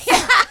Planet Earth.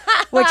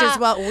 Which is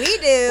what we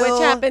do.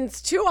 Which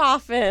happens too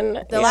often.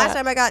 The last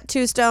time I got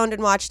too stoned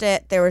and watched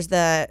it, there was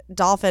the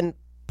dolphin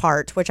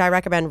part, which I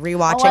recommend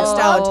rewatching. Oh, I love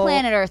Stoned.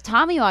 Planet Earth.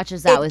 Tommy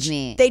watches that It with j-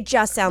 me. They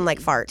just sound like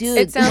farts. Dude,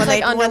 It sounds when like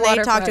they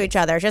underwater talk to farts. each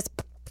other, just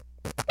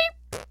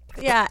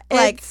Yeah,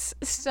 Like, it's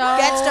so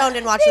Get stoned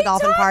and watch the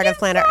dolphin part of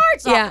Planet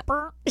Earth. Yeah.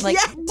 Like,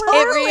 Yeah, It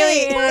totally. really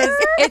is.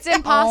 It's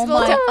impossible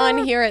to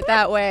unhear it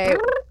that way.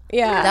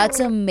 Yeah. that's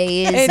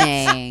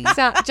amazing.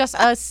 It's just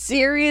a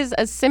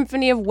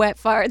symphony of wet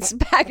farts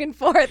back and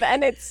forth,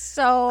 and it's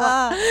so.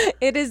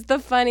 It is the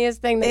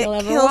funniest thing that It you'll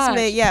ever kills watch.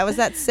 me. Yeah, it was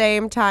that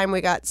same time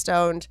we got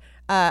stoned.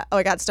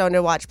 I got stoned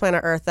to watch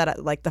Planet Earth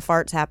that like the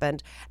farts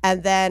happened,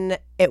 and then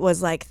it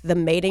was like the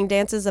mating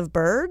dances of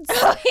birds.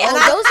 Oh,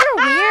 those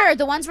are weird.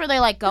 The ones where they're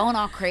like going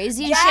all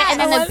crazy and shit, and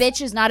then the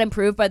bitch is not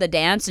improved by the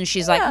dance, and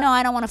she's like, "No,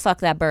 I don't want to fuck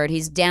that bird.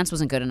 His dance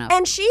wasn't good enough."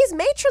 And she's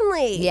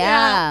matronly.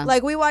 Yeah.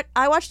 Like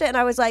I watched it and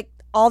I was like,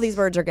 all these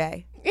birds are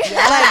gay.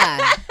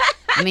 Yeah.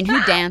 I mean,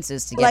 who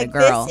dances to get Like a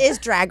girl? this is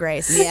Drag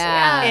Race.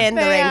 Yeah. In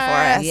the They are.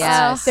 rainforest.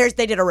 Yes.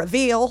 They did a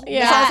reveal.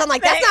 Yeah. So I was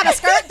like, that's not a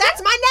skirt,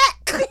 that's my neck.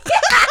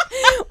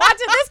 Watch what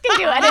this can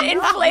do, and it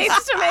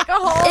inflates to make a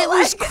whole. It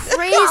was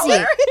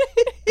crazy.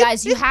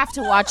 Guys, you have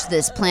to watch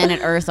this Planet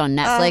Earth on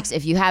Netflix.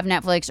 If you have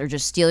Netflix, or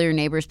just steal your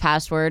neighbor's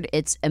password,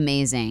 it's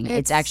amazing.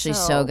 It's actually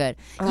so good.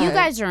 You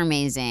guys are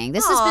amazing.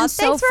 This has been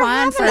so thanks for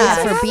fun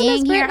having us. for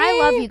being here. I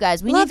love you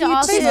guys. We Love need to you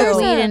also too.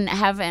 meet and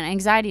have an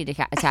anxiety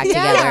attack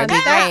together. It'd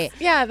be great.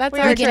 Yeah, that's We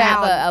our can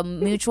down. have a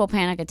mutual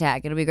panic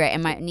attack. It'll be great.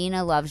 And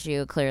Nina loves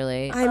you,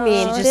 clearly. I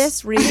mean,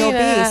 this regal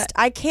Nina, beast.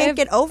 I can't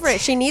get over it.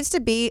 She needs to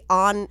be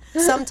on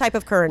some type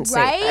of currency.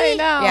 Right? I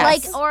know.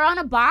 Yes. Like, or on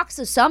a box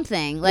of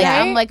something. Like,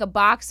 Yeah. on like a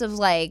box of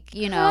like,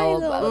 you know,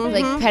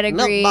 like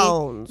pedigree. Milk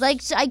bones.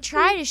 Like, I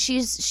tried it.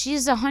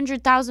 She's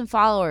 100,000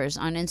 followers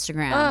on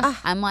Instagram.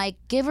 I'm like,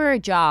 give her a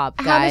job,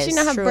 guys. How does she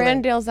not have truly.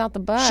 brand deals out the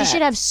butt? She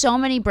should have so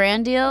many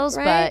brand deals,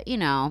 Right? but you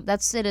know,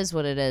 it is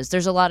what it is.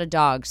 There's a lot of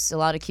dogs, a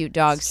lot of cute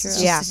dogs.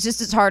 It's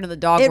just as hard in the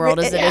dog world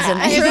as it is in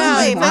the Truly,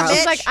 human but world.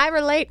 She's bitch. like, I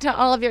relate to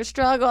all of your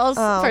struggles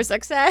for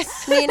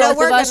success. Nina, Both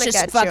we're of us gonna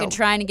just get fucking you.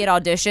 trying to get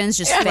auditions,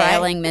 just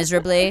failing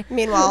miserably.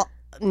 Meanwhile,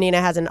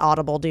 Nina has an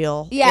Audible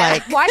deal. Yeah,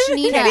 Like, watch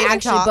Nina can't even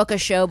actually talk. book a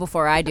show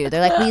before I do.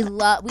 They're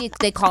like,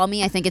 they call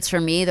me. I think it's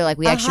for me. They're like,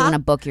 we actually want to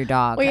book your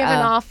dog. We have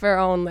an offer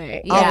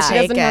only. Yeah. She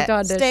Take doesn't have to it.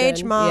 audition.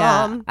 Stage mom.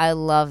 Yeah, I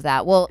love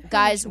that. Well,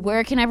 guys,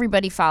 where can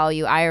everybody follow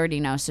you? I already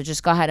know, so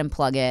just go ahead and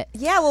plug it.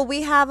 Yeah, well,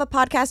 we have a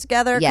podcast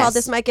together Yes. called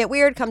This Might Get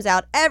Weird. Comes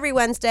out every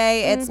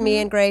Wednesday. It's me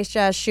and Grace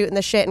just shooting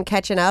the shit and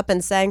catching up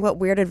and saying what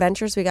weird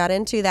adventures we got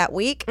into that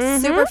week.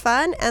 Super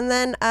fun. And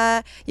then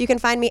you can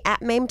find me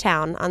at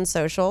Mametown on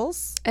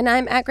socials. And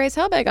I'm at Grace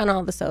Helbig on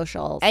all the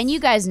socials. And you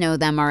guys know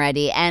them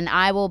already, and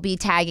I will be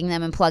tagging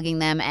them and plugging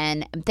them.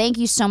 And thank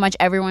you so much,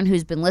 everyone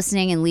who's been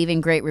listening and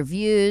leaving great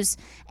reviews.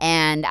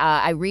 And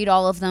I read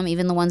all of them,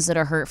 even the ones that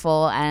are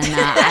hurtful. And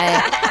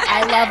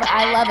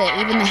I love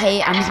it. Even the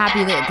hate, I'm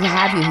happy to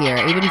have you here.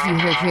 Even if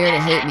you're here to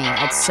hate me,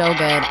 it's so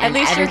good. At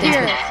least you're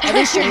here. At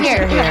least you're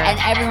here. And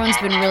everyone's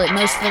been really,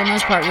 for the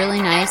most part,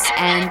 really nice.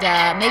 And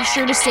make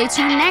sure to stay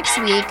tuned next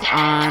week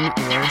on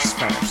Worst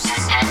First.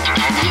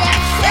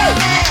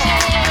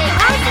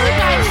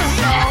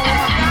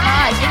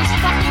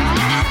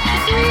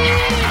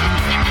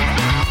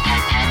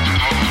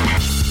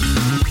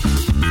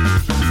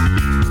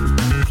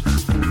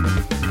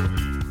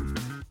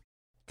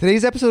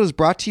 Today's episode is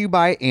brought to you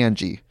by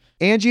Angie.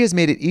 Angie has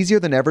made it easier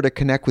than ever to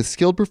connect with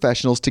skilled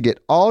professionals to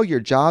get all your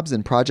jobs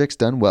and projects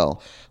done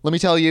well. Let me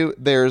tell you,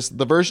 there's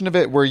the version of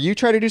it where you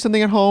try to do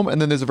something at home,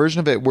 and then there's a version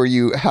of it where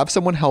you have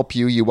someone help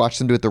you, you watch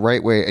them do it the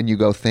right way, and you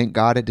go, thank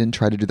God I didn't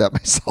try to do that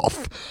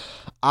myself.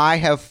 I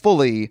have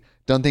fully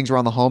done things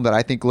around the home that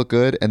I think look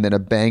good, and then a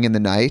bang in the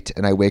night,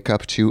 and I wake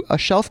up to a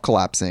shelf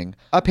collapsing,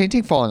 a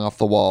painting falling off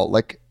the wall.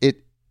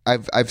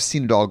 I've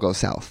seen it all go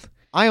south.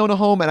 I own a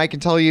home, and I can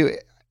tell you,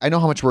 I know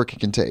how much work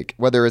it can take.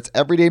 Whether it's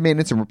everyday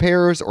maintenance and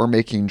repairs or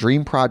making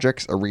dream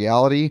projects a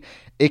reality,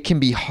 it can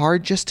be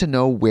hard just to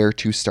know where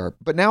to start.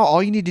 But now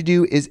all you need to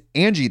do is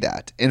Angie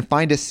that and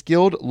find a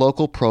skilled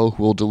local pro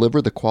who will deliver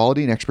the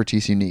quality and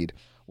expertise you need.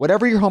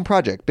 Whatever your home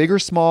project, big or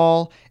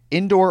small,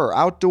 indoor or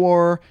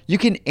outdoor, you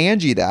can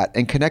Angie that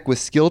and connect with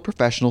skilled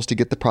professionals to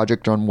get the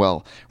project done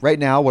well. Right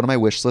now, one of my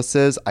wish lists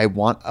is I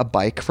want a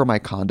bike for my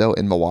condo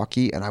in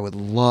Milwaukee, and I would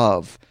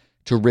love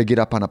to rig it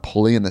up on a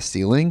pulley in the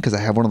ceiling because I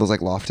have one of those like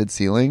lofted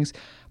ceilings,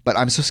 but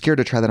I'm so scared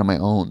to try that on my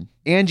own.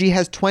 Angie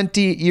has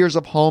 20 years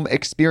of home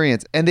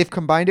experience, and they've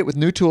combined it with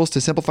new tools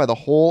to simplify the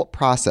whole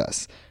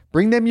process.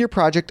 Bring them your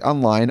project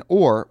online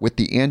or with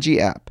the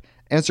Angie app.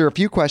 Answer a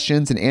few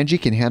questions and Angie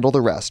can handle the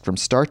rest from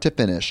start to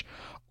finish,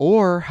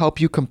 or help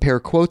you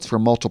compare quotes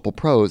from multiple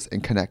pros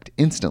and connect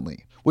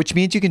instantly, which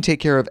means you can take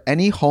care of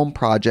any home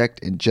project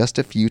in just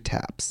a few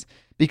taps.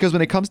 Because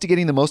when it comes to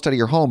getting the most out of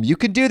your home, you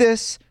can do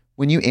this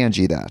when you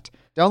Angie that.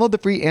 Download the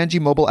free Angie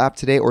mobile app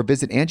today or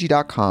visit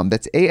Angie.com.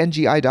 That's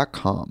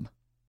ANGI.com.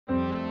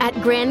 At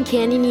Grand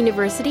Canyon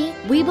University,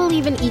 we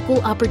believe in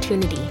equal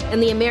opportunity,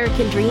 and the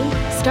American dream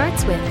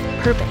starts with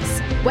purpose.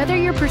 Whether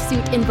your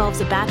pursuit involves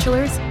a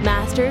bachelor's,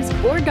 master's,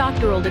 or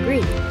doctoral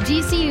degree,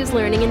 GCU's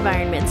learning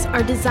environments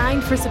are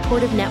designed for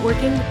supportive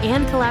networking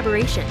and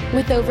collaboration.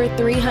 With over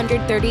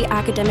 330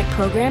 academic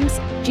programs,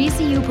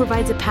 GCU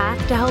provides a path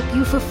to help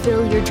you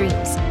fulfill your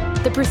dreams.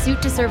 The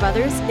pursuit to serve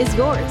others is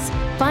yours.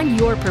 Find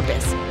your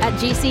purpose at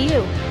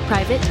GCU.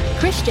 Private,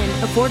 Christian,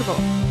 affordable.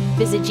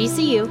 Visit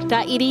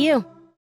gcu.edu.